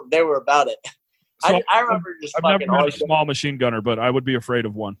down. They were about it. So I remember just. I've never met a small machine gunner, but I would be afraid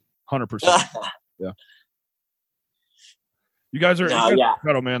of one. 100%. Yeah. You guys are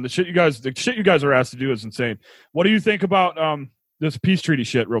incredible, man. The shit you guys are asked to do is insane. What do you think about this peace treaty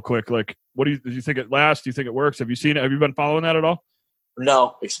shit, real quick? Like, do you think it lasts? Do you think it works? Have you seen it? Have you been following that at all?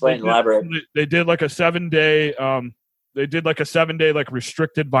 No, elaborate. They did like a 7-day. They did like a 7-day like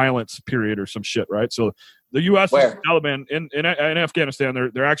restricted violence period or some shit, right? So the U.S. and Taliban in Afghanistan,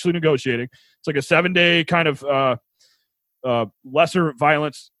 they're actually negotiating. It's like a 7-day kind of lesser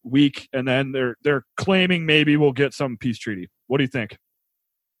violence week, and then they're claiming maybe we'll get some peace treaty. What do you think?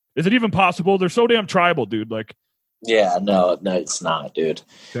 Is it even possible? They're so damn tribal, dude. Like, yeah, no, it's not, dude.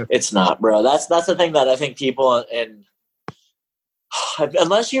 Okay. It's not, bro. That's the thing that I think people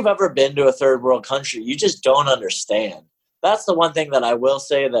unless you've ever been to a third world country, you just don't understand. That's the one thing that I will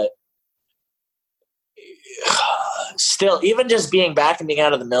say that still, even just being back and being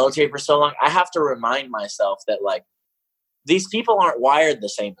out of the military for so long, I have to remind myself that like these people aren't wired the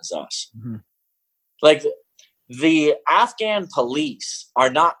same as us. Mm-hmm. Like the Afghan police are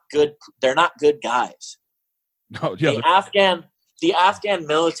not good. They're not good guys. No, yeah. The Afghan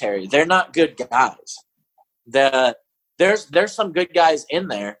military, they're not good guys. There's some good guys in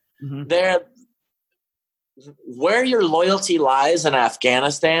there. Mm-hmm. Where your loyalty lies in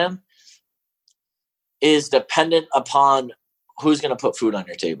Afghanistan is dependent upon who's going to put food on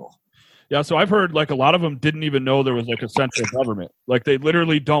your table. Yeah, so I've heard like a lot of them didn't even know there was like a central government. Like they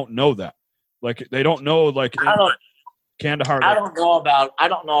literally don't know that. Like they don't know like Kandahar. I don't know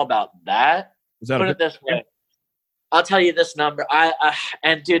about that. Put it this way. I'll tell you this number.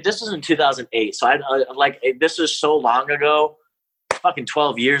 And dude, this was in 2008. So this was so long ago, fucking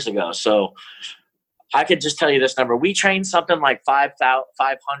 12 years ago. So I could just tell you this number. We trained something like 500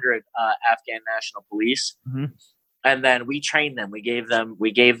 Afghan National Police. Mm-hmm. And then we trained them. We gave them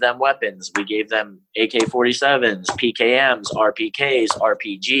weapons. We gave them AK-47s, PKMs, RPKs,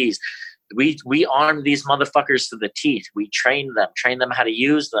 RPGs. We armed these motherfuckers to the teeth. We trained them how to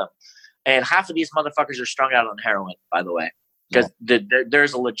use them. And half of these motherfuckers are strung out on heroin, by the way, because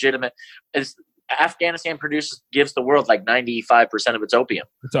there's a legitimate. Afghanistan gives the world like 95% of its opium.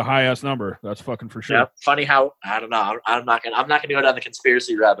 It's a high ass number. That's fucking for sure. Yeah. Funny how, I don't know. I'm not gonna go down the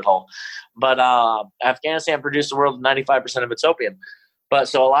conspiracy rabbit hole, but Afghanistan produced the world 95% of its opium. But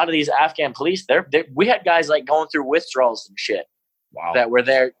so a lot of these Afghan police, we had guys like going through withdrawals and shit. Wow. That were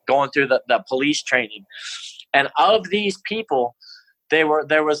there going through the police training. And of these people, there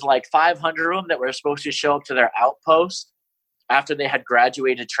was like 500 of them that were supposed to show up to their outpost after they had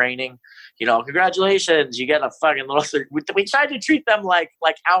graduated training. You know, congratulations, you get a fucking little. We tried to treat them like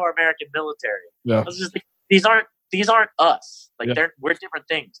our American military. Yeah. These aren't us. Like yeah. we're different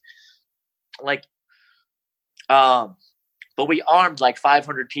things. Like, but we armed like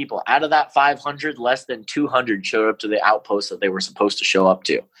 500 people. Out of that 500, less than 200 showed up to the outpost that they were supposed to show up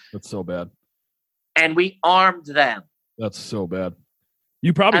to. That's so bad. And we armed them. That's so bad.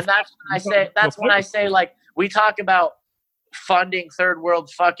 You probably. And that's when I say like we talk about funding third world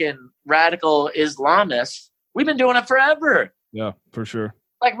fucking radical Islamists. We've been doing it forever. Yeah, for sure.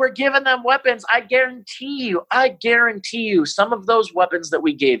 Like we're giving them weapons. I guarantee you, some of those weapons that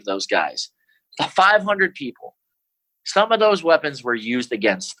we gave those guys, the 500 people. Some of those weapons were used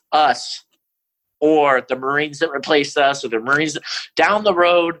against us or the Marines that replaced us or the Marines down the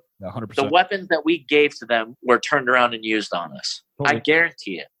road. Yeah, 100%. The weapons that we gave to them were turned around and used on us. Totally. I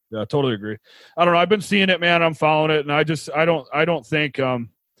guarantee it. Yeah, totally agree. I don't know. I've been seeing it, man. I'm following it. And I don't think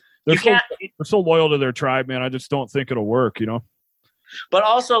they're so loyal to their tribe, man. I just don't think it'll work, you know? But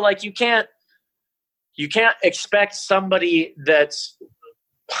also like you can't expect somebody that's,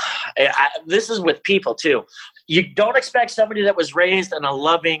 this is with people too. You don't expect somebody that was raised in a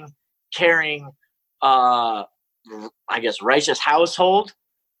loving, caring, I guess, righteous household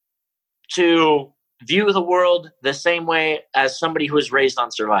to view the world the same way as somebody who was raised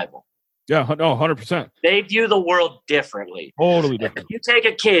on survival. Yeah, no, 100%. They view the world differently. Totally different. If you take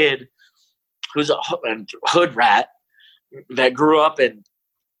a kid who's a hood rat that grew up in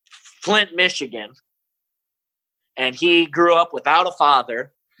Flint, Michigan, and he grew up without a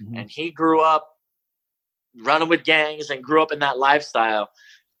father, and he grew up running with gangs and grew up in that lifestyle,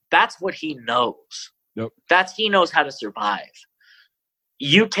 that's what he knows. Yep. He knows how to survive.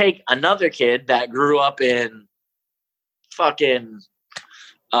 You take another kid that grew up in fucking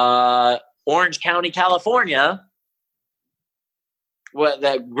Orange County, California,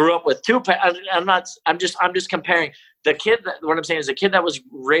 that grew up with two parents. I'm just comparing. The kid what I'm saying is the kid that was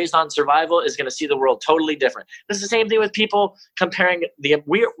raised on survival is going to see the world totally different. This is the same thing with people comparing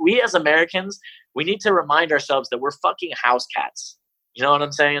we as Americans, we need to remind ourselves that we're fucking house cats. You know what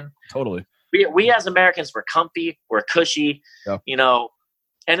I'm saying? Totally. We as Americans, we're comfy, we're cushy, yeah. You know,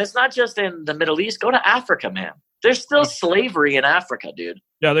 and it's not just in the Middle East. Go to Africa, man. There's still slavery in Africa, dude.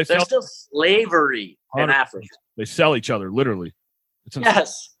 Yeah, there's still slavery in Africa. They sell each other, literally.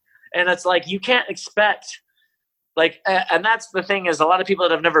 Yes. And it's like, you can't expect, like, and that's the thing is a lot of people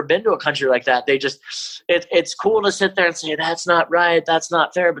that have never been to a country like that, they just, it's cool to sit there and say, that's not right, that's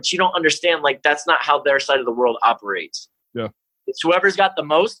not fair, but you don't understand, like, that's not how their side of the world operates. Yeah. It's whoever's got the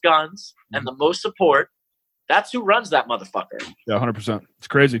most guns and the most support, that's who runs that motherfucker. Yeah, 100%. It's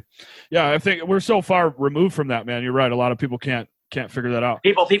crazy. Yeah, I think we're so far removed from that, man. You're right. A lot of people can't figure that out.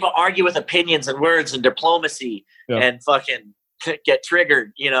 People argue with opinions and words and diplomacy and fucking get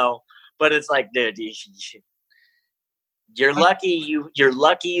triggered, you know. But it's like, dude, you're lucky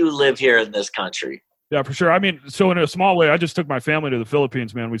you live here in this country. Yeah, for sure. I mean, so in a small way, I just took my family to the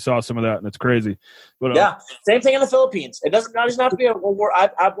Philippines, man. We saw some of that, and it's crazy. But yeah, same thing in the Philippines. It doesn't have to be a war.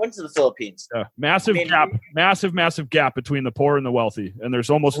 I went to the Philippines. Yeah, massive gap between the poor and the wealthy, and there's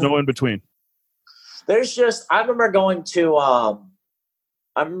almost no in between. There's just, I remember going to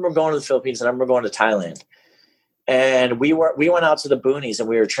the Philippines, and I remember going to Thailand, and we went out to the boonies, and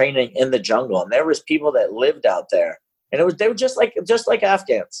we were training in the jungle, and there was people that lived out there. And they were just like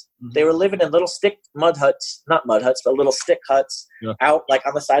Afghans. Mm-hmm. They were living in little not mud huts, but little stick huts out like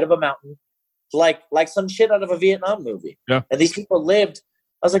on the side of a mountain, like some shit out of a Vietnam movie. Yeah. And these people lived.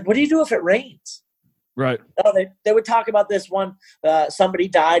 I was like, what do you do if it rains? Right. Oh, they would talk about this one. Somebody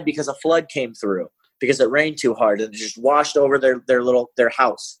died because a flood came through because it rained too hard and it just washed over their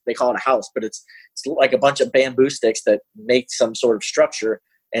house. They call it a house, but it's like a bunch of bamboo sticks that make some sort of structure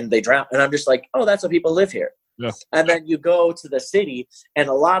and they drown. And I'm just like, oh, that's how people live here. Yeah. And then you go to the city, and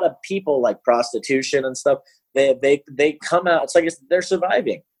a lot of people like prostitution and stuff. They come out. It's like they're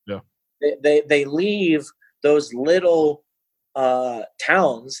surviving. Yeah. They leave those little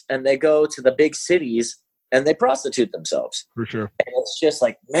towns and they go to the big cities and they prostitute themselves. For sure. And it's just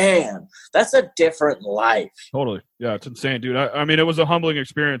like, man, that's a different life. Totally. Yeah, it's insane, dude. I mean, it was a humbling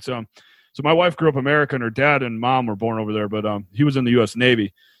experience. So my wife grew up American. Her dad and mom were born over there, but he was in the U.S.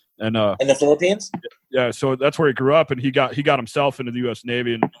 Navy. And in the Philippines. Yeah, so that's where he grew up, and he got himself into the U.S.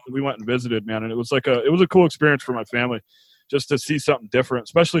 Navy, and we went and visited, man, and it was a cool experience for my family, just to see something different,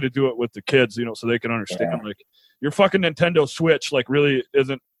 especially to do it with the kids, so they can understand like your fucking Nintendo Switch like really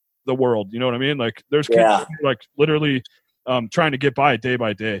isn't the world, you know what I mean? Like there's kids like literally trying to get by day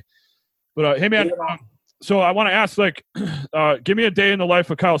by day. But hey, man, so I want to ask, like, give me a day in the life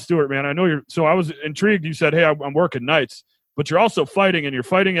of Kyle Stewart, man. I know so I was intrigued. You said, hey, I'm working nights, but you're also fighting, and you're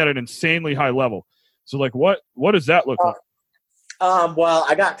fighting at an insanely high level. So, like, what does that look like? Well,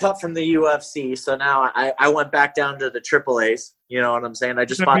 I got cut from the UFC, so now I went back down to the Triple A's. You know what I'm saying? I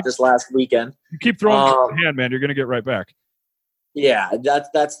just fought this last weekend. You keep throwing your hand, man. You're going to get right back. Yeah,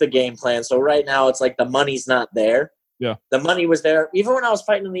 that's the game plan. So right now it's like the money's not there. Yeah, the money was there even when I was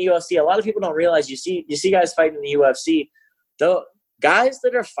fighting in the UFC. A lot of people don't realize you see guys fighting in the UFC. The guys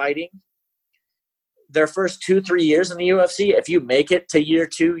that are fighting their first 2-3 years in the UFC, if you make it to year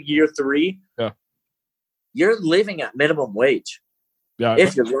 2, year 3, you're living at minimum wage. Yeah,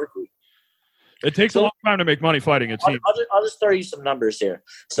 if you're working. It takes a long time to make money fighting. It seems. I'll just throw you some numbers here.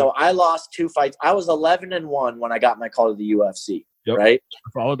 So I lost 2 fights. I was 11-1 when I got my call to the UFC. Yep. Right? I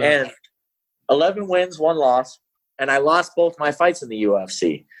followed that. And 11 wins, 1 loss. And I lost both my fights in the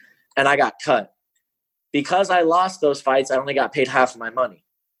UFC. And I got cut. Because I lost those fights, I only got paid half of my money.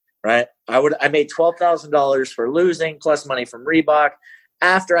 Right? I made $12,000 for losing, plus money from Reebok.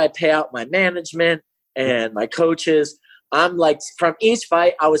 After I pay out my management and my coaches, I'm like, from each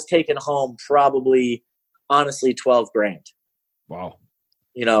fight, I was taking home probably, honestly, $12,000. Wow.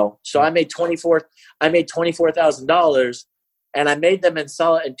 So I made $24,000, and I made them in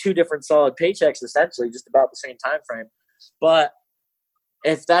 2 different solid paychecks, essentially, just about the same time frame. But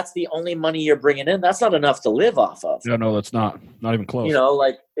if that's the only money you're bringing in, that's not enough to live off of. Yeah, no, that's not even close.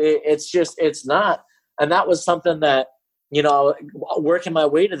 It's not. And that was something that, working my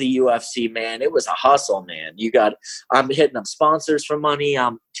way to the UFC, man, it was a hustle, man. I'm hitting up sponsors for money.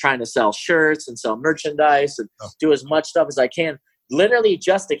 I'm trying to sell shirts and sell merchandise and do as much stuff as I can, literally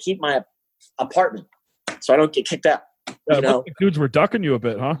just to keep my apartment so I don't get kicked out. Dudes were ducking you a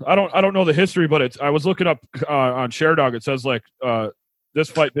bit, huh? I don't know the history, but I was looking up on ShareDog. It says like this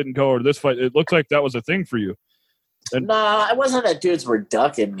fight didn't go, or this fight. It looked like that was a thing for you. Nah, it wasn't that dudes were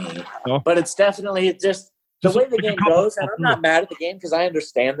ducking me, but it's definitely just the way the game goes. And I'm not mad at the game because I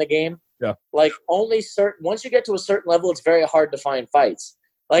understand the game. Yeah, like once you get to a certain level, it's very hard to find fights.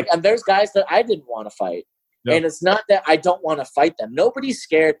 Like, and there's guys that I didn't want to fight. Yeah. And it's not that I don't want to fight them. Nobody's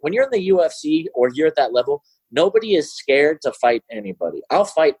scared. When you're in the UFC or you're at that level, nobody is scared to fight anybody. I'll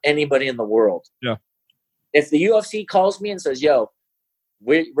fight anybody in the world. Yeah. If the UFC calls me and says, yo,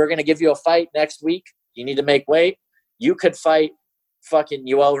 we're going to give you a fight next week, you need to make weight, you could fight fucking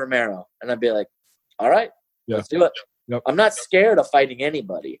Yoel Romero. And I'd be like, all right, let's do it. Yep. I'm not scared of fighting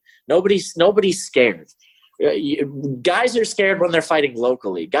anybody. Nobody's scared. Guys are scared when they're fighting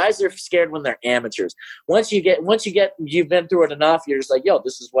locally. Guys are scared when they're amateurs. Once you've been through it enough, you're just like, yo,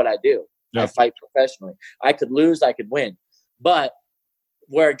 this is what I do. Yep. I fight professionally. I could lose, I could win. But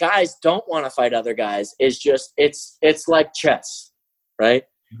where guys don't want to fight other guys is just it's like chess, right?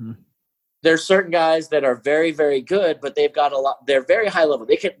 Mm-hmm. There's certain guys that are very, very good, but they've got they're very high level.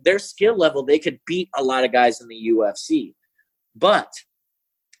 Their skill level, they could beat a lot of guys in the UFC. But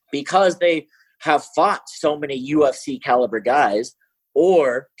because they have fought so many UFC caliber guys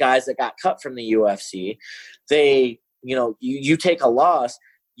or guys that got cut from the UFC, you take a loss,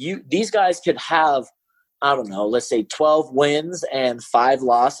 these guys could have, I don't know, let's say 12 wins and 5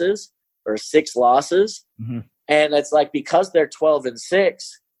 losses or 6 losses. Mm-hmm. And it's like, because they're 12-6,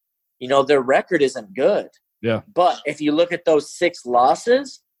 their record isn't good. Yeah. But if you look at those 6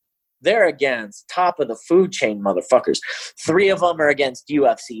 losses, they're against top of the food chain motherfuckers. 3 of them are against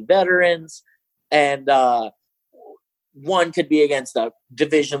UFC veterans, and 1 could be against a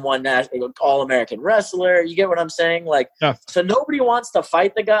Division I All-American wrestler. You get what I'm saying? So nobody wants to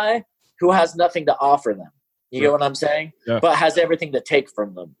fight the guy who has nothing to offer them. You get what I'm saying? Yeah. But has everything to take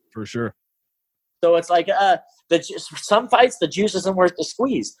from them. For sure. So it's like some fights, the juice isn't worth the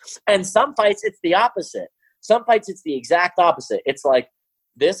squeeze. And some fights, it's the opposite. Some fights, it's the exact opposite. It's like,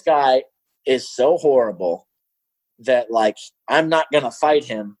 this guy is so horrible that, like, I'm not going to fight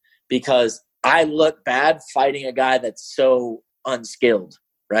him because I look bad fighting a guy that's so unskilled,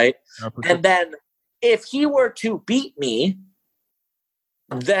 right? Yeah, and then if he were to beat me,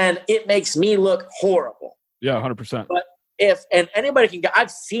 then it makes me look horrible. Yeah, 100%. But and anybody can – I've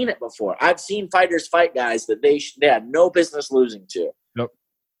seen it before. I've seen fighters fight guys that they had no business losing to. Yep.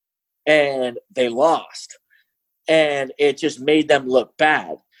 And they lost. And it just made them look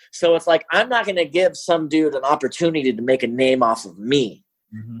bad. So it's like, I'm not going to give some dude an opportunity to make a name off of me.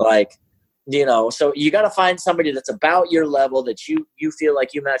 Like, you know, so you got to find somebody that's about your level that you feel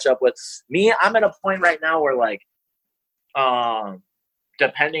like you match up with. Me, I'm at a point right now where, like,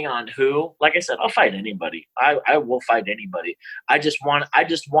 depending on who, like I said, I'll fight anybody. I will fight anybody. I just want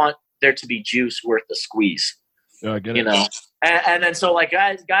there to be juice worth the squeeze. Yeah, I get it. You know, and then so like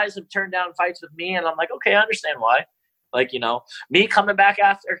guys have turned down fights with me, and I'm like, okay, I understand why. Like, you know, me coming back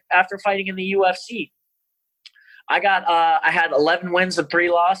after fighting in the UFC, I had 11 wins and 3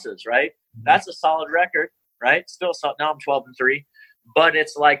 losses. Right, that's a solid record. Right, still now I'm 12-3, but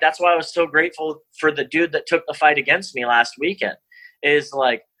it's like that's why I was so grateful for the dude that took the fight against me last weekend. Is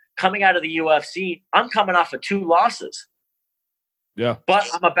like coming out of the UFC, I'm coming off of 2 losses. Yeah, but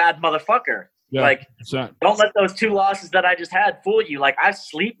I'm a bad motherfucker. Yeah, like, 100%. Don't let those 2 losses that I just had fool you. Like, I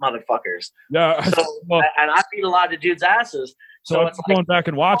sleep motherfuckers. Yeah. So, and I beat a lot of dudes' asses. So it's going back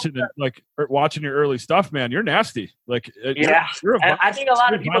and watching it, like watching your early stuff, man. You're nasty. Like, yeah. And I think a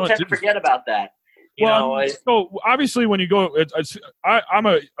lot of people tend to forget about that. You know, so obviously when you go, I'm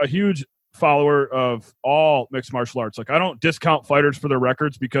a huge follower of all mixed martial arts. Like, I don't discount fighters for their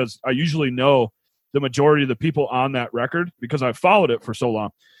records because I usually know the majority of the people on that record because I've followed it for so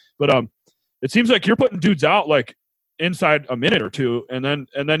long. But it seems like you're putting dudes out like inside a minute or 2, and then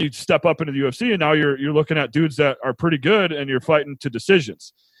you step up into the UFC, and now you're looking at dudes that are pretty good, and you're fighting to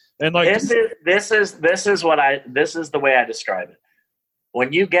decisions. And like this is the way I describe it.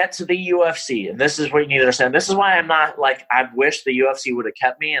 When you get to the UFC, and this is what you need to understand. This is why I'm not like, I wish the UFC would have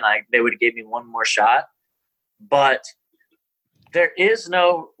kept me and they would have gave me one more shot. But there is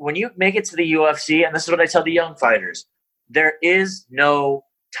no, when you make it to the UFC, and this is what I tell the young fighters, there is no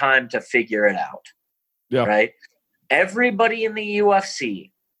time to figure it out. Yeah. Right? Everybody in the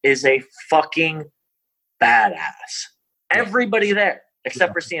UFC is a fucking badass. Everybody there,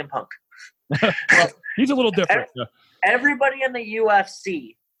 except for CM Punk. Well, he's a little different. Everybody in the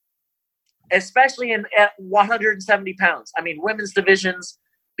UFC, especially at 170 pounds. I mean, women's divisions,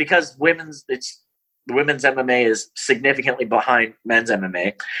 because the women's MMA is significantly behind men's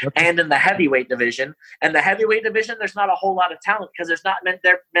MMA, and in the heavyweight division. And the heavyweight division, there's not a whole lot of talent because there's not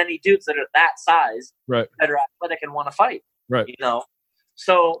many dudes that are that size, right, that are athletic and want to fight, right? You know,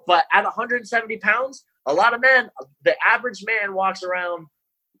 so but at 170 pounds, a lot of men, the average man walks around.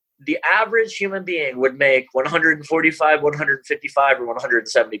 The average human being would make 145, 155, or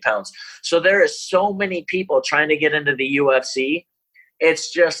 170 pounds. So there is so many people trying to get into the UFC.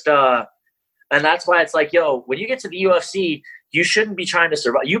 It's just and that's why it's like, yo, when you get to the UFC, you shouldn't be trying to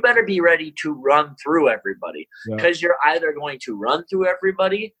survive. You better be ready to run through everybody, because you're either going to run through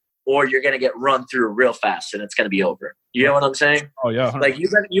everybody or you're going to get run through real fast and it's going to be over. You know what I'm saying? Oh, yeah. 100%. Like,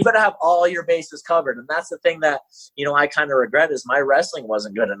 you better have all your bases covered. And that's the thing that, you know, I kind of regret is my wrestling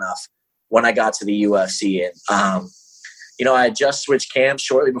wasn't good enough when I got to the UFC. And, you know, I had just switched camps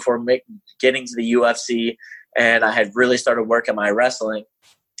shortly before getting to the UFC, and I had really started working my wrestling.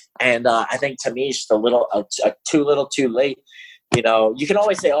 And I think to me, it's just too little too late. You know, you can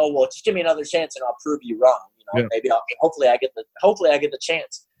always say, oh, well, just give me another chance and I'll prove you wrong. You know, maybe hopefully I get the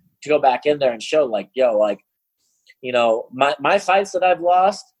chance to go back in there and show, like, yo, like, you know, my fights that I've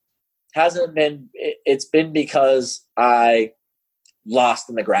lost hasn't been, it's been because I lost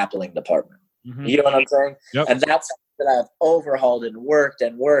in the grappling department. Mm-hmm. You know what I'm saying? Yep. And that's that I've overhauled and worked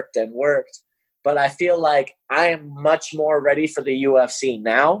and worked and worked. But I feel like I am much more ready for the UFC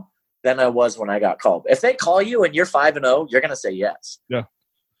now than I was when I got called. If they call you and you're 5-0, you're going to say yes. Yeah.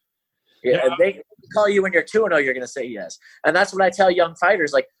 If they call you when you're 2-0, you're going to say yes. And that's what I tell young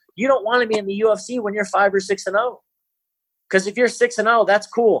fighters. Like, you don't want to be in the UFC when you're 5 or 6-0. Because if you're 6-0, that's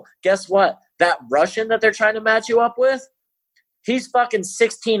cool. Guess what? That Russian that they're trying to match you up with, he's fucking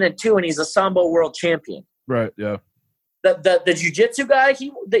 16-2, and he's a Sambo world champion. Right, yeah. The jiu-jitsu guy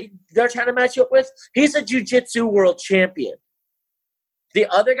they're trying to match you up with, he's a jiu-jitsu world champion. The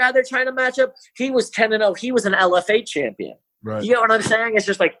other guy they're trying to match up, he was 10-0. He was an LFA champion. Right. You know what I'm saying? It's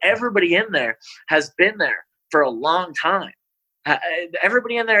just like everybody in there has been there for a long time.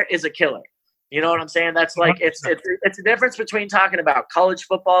 Everybody in there is a killer. You know what I'm saying? That's like it's a difference between talking about college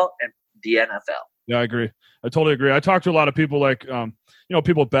football and the NFL. Yeah, I agree. I totally agree. I talk to a lot of people, like, you know,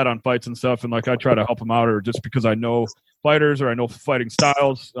 people bet on fights and stuff, and like I try to help them out, or just because I know fighters or I know fighting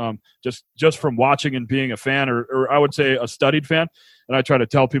styles, just from watching and being a fan, or I would say a studied fan. And I try to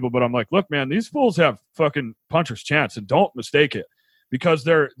tell people, but I'm like, look, man, these fools have fucking puncher's chance, and don't mistake it, because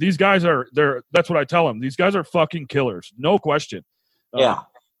these guys are that's what I tell them. These guys are fucking killers, no question. Yeah.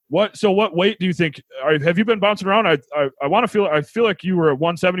 What weight do you think? Have you been bouncing around? I feel like you were a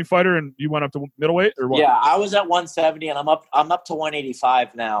 170 fighter and you went up to middleweight, or what? Yeah, I was at 170 and I'm up to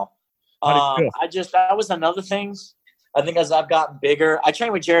 185 now. That was another thing. I think as I've gotten bigger, I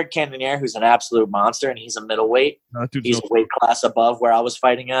train with Jared Cannonier, who's an absolute monster, and he's a middleweight. He's a weight class above where I was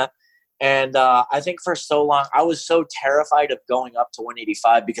fighting at. And I think for so long, I was so terrified of going up to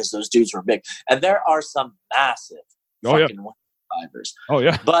 185 because those dudes were big. And there are some massive fucking 185ers. Oh,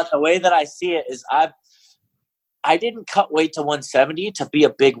 yeah. But the way that I see it is I didn't cut weight to 170 to be a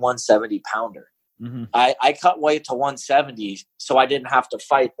big 170 pounder. Mm-hmm. I cut weight to 170 so I didn't have to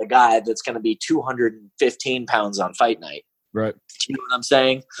fight the guy that's going to be 215 pounds on fight night. Right. You know what I'm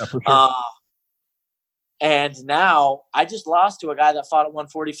saying? Yeah, for sure. And now I just lost to a guy that fought at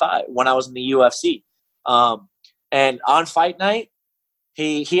 145 when I was in the UFC. And on fight night,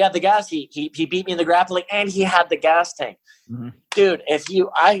 he had the gas. He beat me in the grappling, and he had the gas tank. Mm-hmm. Dude,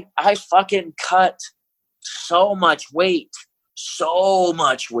 I fucking cut so much weight. So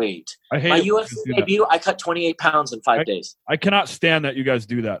much weight. I hate my UFC debut. I cut 28 pounds in 5 days. I cannot stand that you guys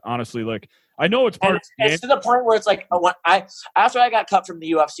do that. Honestly, like I know it's part of the game. It's to the point where it's like after I got cut from the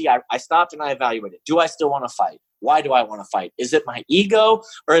UFC, I stopped and I evaluated. Do I still want to fight? Why do I want to fight? Is it my ego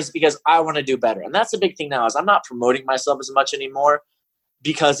or is it because I want to do better? And that's the big thing now is I'm not promoting myself as much anymore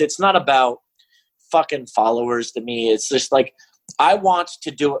because it's not about fucking followers to me. It's just like I want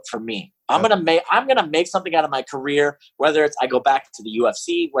to do it for me. I'm gonna make something out of my career, whether it's I go back to the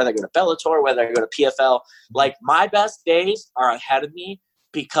UFC, whether I go to Bellator, whether I go to PFL. Like my best days are ahead of me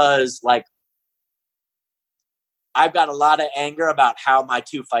because like I've got a lot of anger about how my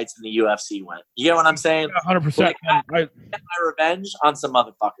 2 fights in the UFC went. You get what I'm saying? 100%. Like, I get my revenge on some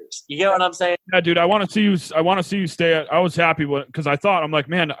motherfuckers. You get what I'm saying? Yeah, dude. I want to see you stay. I was happy because I'm like,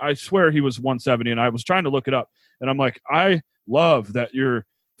 man, I swear he was 170, and I was trying to look it up, and I'm like, I love that you're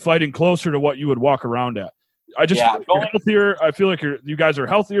fighting closer to what you would walk around at. I just feel like you're healthier. I feel like you guys are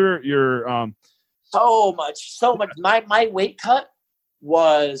healthier. You're so much. My weight cut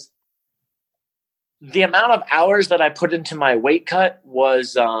was the amount of hours that I put into my weight cut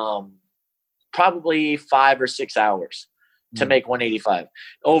was probably 5 or 6 hours to make 185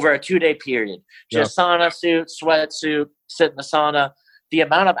 over a 2-day period. Just sauna suit, sweatsuit, sit in the sauna. The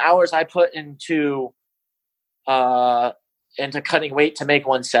amount of hours I put into cutting weight to make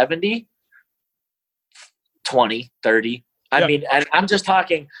 170, 20, 30. I mean, and I'm just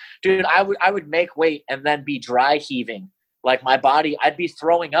talking, dude, I would make weight and then be dry heaving. Like my body, I'd be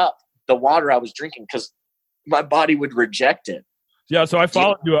throwing up the water I was drinking because my body would reject it. Yeah, so I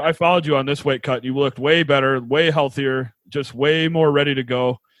followed you on this weight cut. You looked way better, way healthier, just way more ready to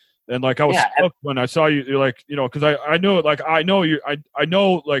go. And like I was stoked when I saw you, you're like, you know, because I know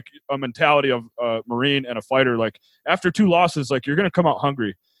like a mentality of a Marine and a fighter. Like after 2 losses, like you're gonna come out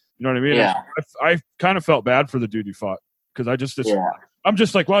hungry. You know what I mean? Yeah. I kind of felt bad for the dude you fought because I'm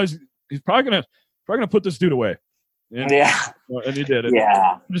just like, well, he's probably gonna put this dude away. And he did it.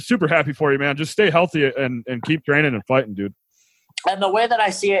 Yeah. I'm just super happy for you, man. Just stay healthy and keep training and fighting, dude. And the way that I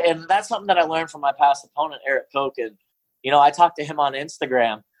see it, and that's something that I learned from my past opponent, Eric Koch. And, you know, I talked to him on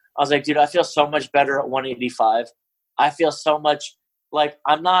Instagram. I was like, dude, I feel so much better at 185. I feel so much like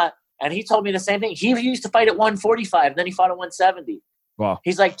I'm not – and he told me the same thing. He used to fight at 145, then he fought at 170. Wow.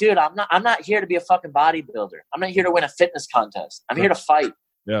 He's like, dude, I'm not here to be a fucking bodybuilder. I'm not here to win a fitness contest. I'm here to fight.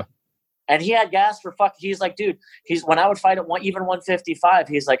 Yeah. And he had gas for he's like, dude, when I would fight at 155,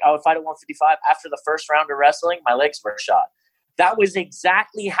 he's like, I would fight at 155. After the first round of wrestling, my legs were shot. That was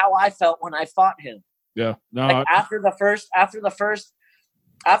exactly how I felt when I fought him. Yeah. No. Like after the first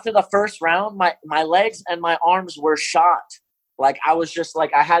round, my legs and my arms were shot. Like I was just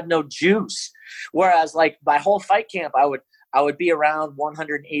like I had no juice. Whereas like my whole fight camp, I would be around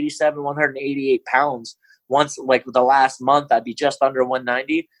 187, 188 pounds. Once like the last month, I'd be just under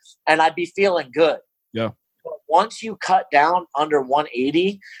 190, and I'd be feeling good. Yeah. But once you cut down under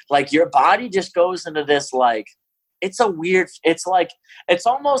 180, like your body just goes into this like it's almost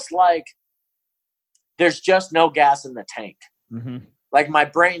like there's just no gas in the tank. Mm-hmm. Like my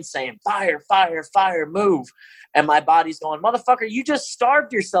brain's saying, fire, fire, fire, move. And my body's going, motherfucker, you just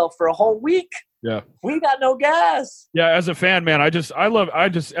starved yourself for a whole week. Yeah. We got no gas. Yeah. As a fan, man, as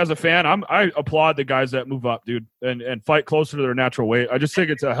a fan, I applaud the guys that move up, dude, and fight closer to their natural weight. I just think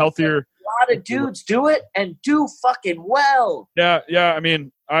it's a healthier. A lot of dudes do it and do fucking well. Yeah. Yeah. I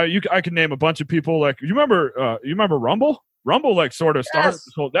mean, I can name a bunch of people. Like you remember Rumble? Rumble like sort of started.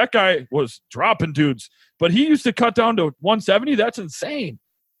 So that guy was dropping dudes, but he used to cut down to 170. That's insane.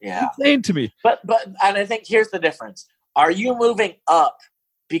 Yeah. Insane to me. But and I think here's the difference. Are you moving up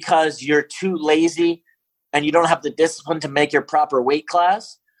because you're too lazy and you don't have the discipline to make your proper weight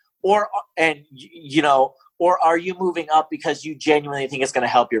class? Or are you moving up because you genuinely think it's going to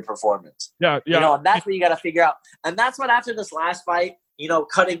help your performance? Yeah. Yeah. You know, and that's what you got to figure out. And that's what after this last fight,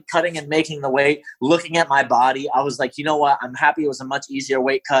 cutting and making the weight, looking at my body, I was like, you know what? I'm happy it was a much easier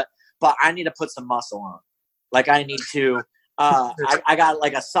weight cut, but I need to put some muscle on. Like I need to, I got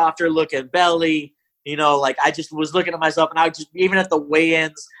like a softer looking belly, like I just was looking at myself and I just, even at the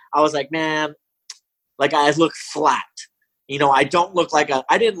weigh-ins, I was like, man, like I look flat. I didn't look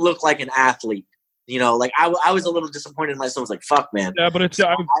like an athlete. Like I was a little disappointed in myself. I was like, fuck, man. Yeah, but it's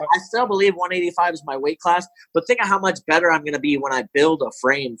I still believe 185 is my weight class, but think of how much better I'm going to be when I build a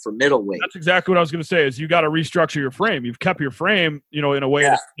frame for middleweight. That's exactly what I was going to say. Is you got to restructure your frame. You've kept your frame, in a way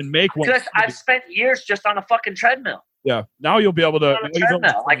that can make one. I've spent years just on a fucking treadmill. Yeah. Now you'll be able to on a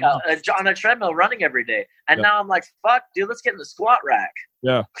treadmill, on a treadmill running every day. And now I'm like, fuck, dude, let's get in the squat rack.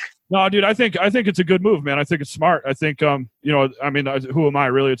 Yeah. No, dude, I think it's a good move, man. I think it's smart. I think, who am I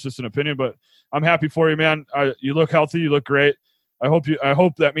really? It's just an opinion, but I'm happy for you, man. You look healthy. You look great. I hope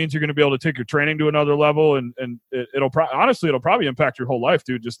that means you're going to be able to take your training to another level, and it'll probably impact your whole life,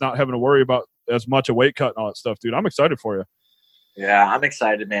 dude. Just not having to worry about as much a weight cut and all that stuff, dude. I'm excited for you. Yeah, I'm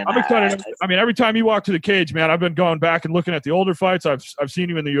excited, man. I'm excited. I mean, every time you walk to the cage, man, I've been going back and looking at the older fights. I've seen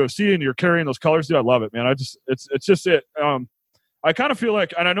you in the UFC, and you're carrying those colors, dude. I love it, man. It's just it. I kind of feel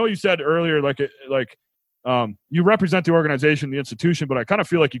like, and I know you said earlier, you represent the organization, the institution, but I kind of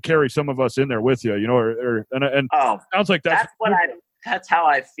feel like you carry some of us in there with you, and sounds like that's how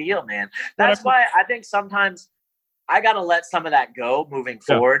I feel, man. That's why I think sometimes I got to let some of that go moving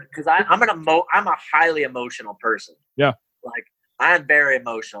forward. Cause I'm a highly emotional person. Yeah. Like I'm very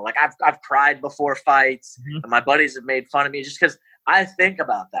emotional. Like I've cried before fights, and my buddies have made fun of me just cause I think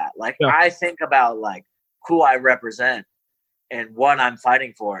about that. Like I think about like who I represent and what I'm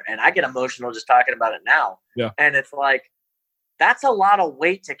fighting for. And I get emotional just talking about it now. Yeah. And it's like, that's a lot of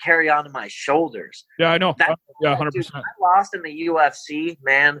weight to carry onto my shoulders. Yeah, I know. 100%. Dude, I lost in the UFC,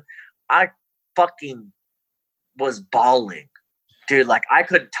 man. I fucking was bawling. Dude, like I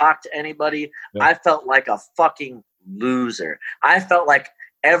couldn't talk to anybody. Yeah. I felt like a fucking loser. I felt like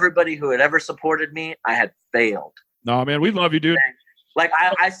everybody who had ever supported me, I had failed. No, man, we love you, dude. Like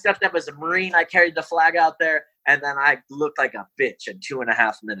I stepped up as a Marine. I carried the flag out there. And then I looked like a bitch in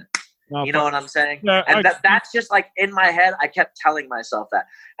 2.5 minutes. No, you know what I'm saying? Yeah, and that's just like in my head, I kept telling myself that.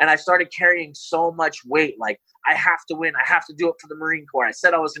 And I started carrying so much weight. Like, I have to win. I have to do it for the Marine Corps. I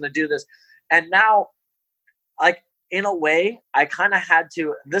said I was going to do this. And now, like, in a way, I kind of had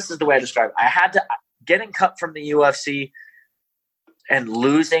to – this is the way I describe it. I had to – getting cut from the UFC and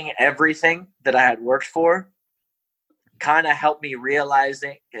losing everything that I had worked for kind of helped me to realize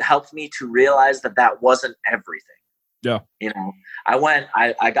that wasn't everything. Yeah.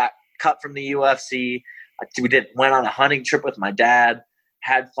 I got cut from the UFC. Went on a hunting trip with my dad,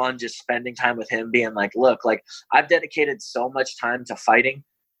 had fun just spending time with him, being like, look, like I've dedicated so much time to fighting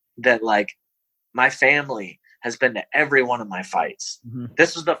that like my family has been to every one of my fights. Mm-hmm.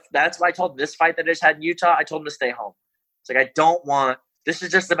 That's why I told him this fight that I just had in Utah, I told him to stay home. It's like, this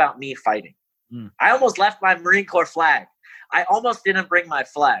is just about me fighting. I almost left my Marine Corps flag. I almost didn't bring my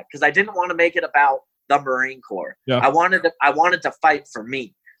flag because I didn't want to make it about the Marine Corps. Yeah. I wanted to fight for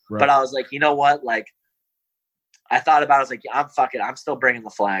me. Right. But I was like, you know what? Like, I thought about it. I was like, I'm still bringing the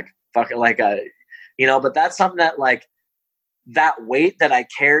flag. Fuck it. But that's something that like that weight that I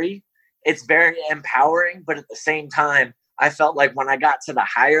carry, it's very empowering. But at the same time, I felt like when I got to the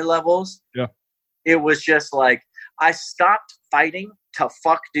higher levels, it was just like, I stopped fighting to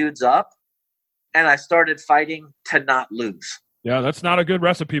fuck dudes up. And I started fighting to not lose. Yeah, that's not a good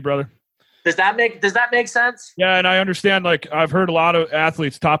recipe, brother. Does that make sense? Yeah, and I understand. Like I've heard a lot of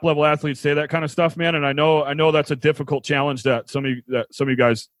athletes, top level athletes, say that kind of stuff, man. And I know that's a difficult challenge that some of you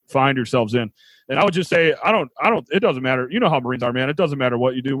guys find yourselves in. And I would just say, I don't. It doesn't matter. You know how Marines are, man. It doesn't matter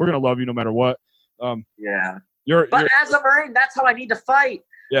what you do. We're gonna love you no matter what. Yeah. But as a Marine, that's how I need to fight.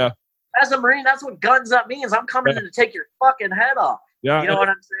 Yeah. As a Marine, that's what guns up means. I'm coming in to take your fucking head off. Yeah, you know what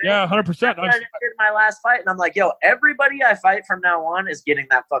I'm saying? Yeah, 100%. I did my last fight, and I'm like, yo, everybody I fight from now on is getting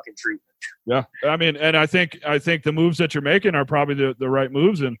that fucking treatment. Yeah, I mean, and I think the moves that you're making are probably the right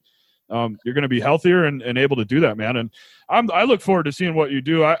moves, and you're going to be healthier and able to do that, man. And I look forward to seeing what you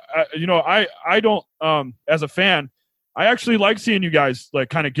do. I don't as a fan, I actually like seeing you guys like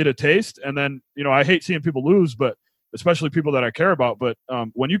kind of get a taste, and then I hate seeing people lose, but especially people that I care about. But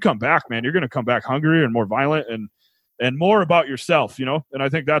when you come back, man, you're going to come back hungrier and more violent and more about yourself, and I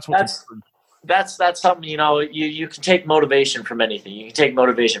think that's something, you can take motivation from anything. You can take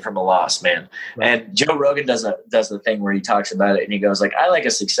motivation from a loss, man. Right. And Joe Rogan does the thing where he talks about it and he goes like, I like a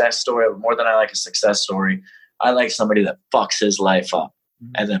success story more than I like a success story. I like somebody that fucks his life up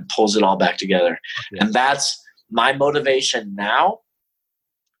and then pulls it all back together. Yeah. And that's my motivation now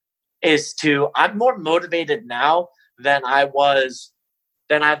I'm more motivated now than I was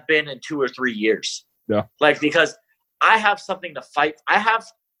than I've been in 2 or 3 years. Yeah. Like, because I have something to fight. I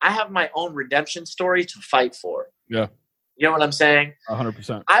have my own redemption story to fight for. Yeah. You know what I'm saying?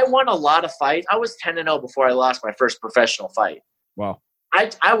 100%. I won a lot of fights. I was 10-0 before I lost my first professional fight. Wow.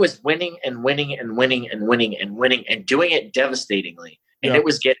 I was winning and winning and winning and winning and winning and doing it devastatingly. And it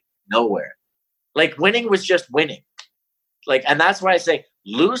was getting nowhere. Like, winning was just winning. Like, and that's why I say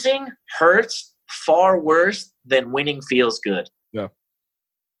losing hurts far worse than winning feels good. Yeah.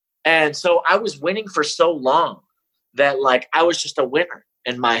 And so I was winning for so long that, like, I was just a winner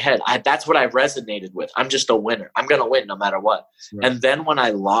in my head. That's what I resonated with. I'm just a winner. I'm going to win no matter what. Right. And then when I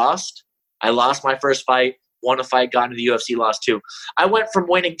lost my first fight, won a fight, got into the UFC, lost 2. I went from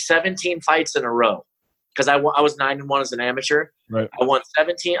winning 17 fights in a row because I was 9-1 as an amateur. Right. I won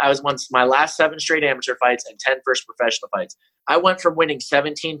 17. I won my last 7 straight amateur fights and 10 first professional fights. I went from winning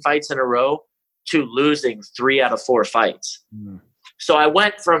 17 fights in a row to losing 3 out of 4 fights. Mm. So I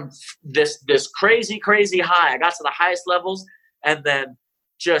went from this crazy, crazy high. I got to the highest levels, and then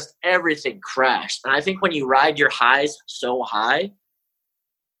just everything crashed. And I think when you ride your highs so high,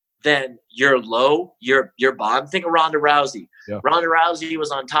 then you're low, you're bottom. Think of Ronda Rousey. Yeah. Ronda Rousey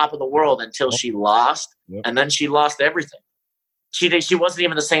was on top of the world until she lost, and then she lost everything. She wasn't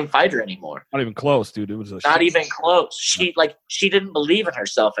even the same fighter anymore. Not even close, dude. It was not even close. She didn't believe in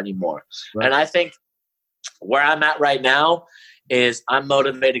herself anymore. Right. And I think where I'm at right now is I'm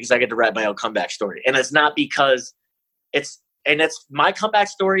motivated because I get to write my own comeback story. And it's not because it's my comeback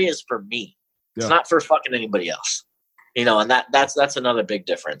story is for me. Yeah. It's not for fucking anybody else. You know, and that's another big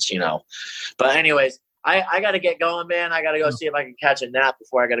difference, you know. But anyways, I got to get going, man. I got to go see if I can catch a nap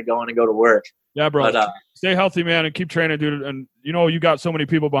before I got to go in and go to work. Yeah, bro. But, stay healthy, man, and keep training, dude. And, you know, you got so many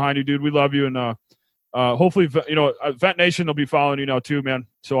people behind you, dude. We love you. And hopefully, you know, Vet Nation will be following you now too, man.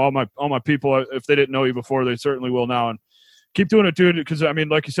 So all my people, if they didn't know you before, they certainly will now. And keep doing it, dude, because, I mean,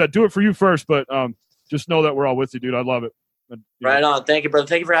 like you said, do it for you first. But just know that we're all with you, dude. I love it. And, right on. Thank you, brother.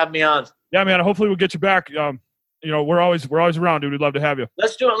 Thank you for having me on. Yeah, man. Hopefully we'll get you back. You know, we're always around, dude. We'd love to have you.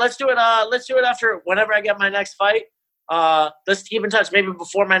 Let's do it. Let's do it after whenever I get my next fight. Let's keep in touch. Maybe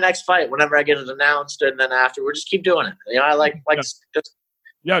before my next fight, whenever I get it announced, and then after, we'll just keep doing it. You know, I like just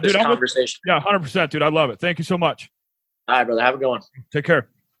dude, conversation. 100%, dude. I love it. Thank you so much. All right, brother. Have a good one. Take care.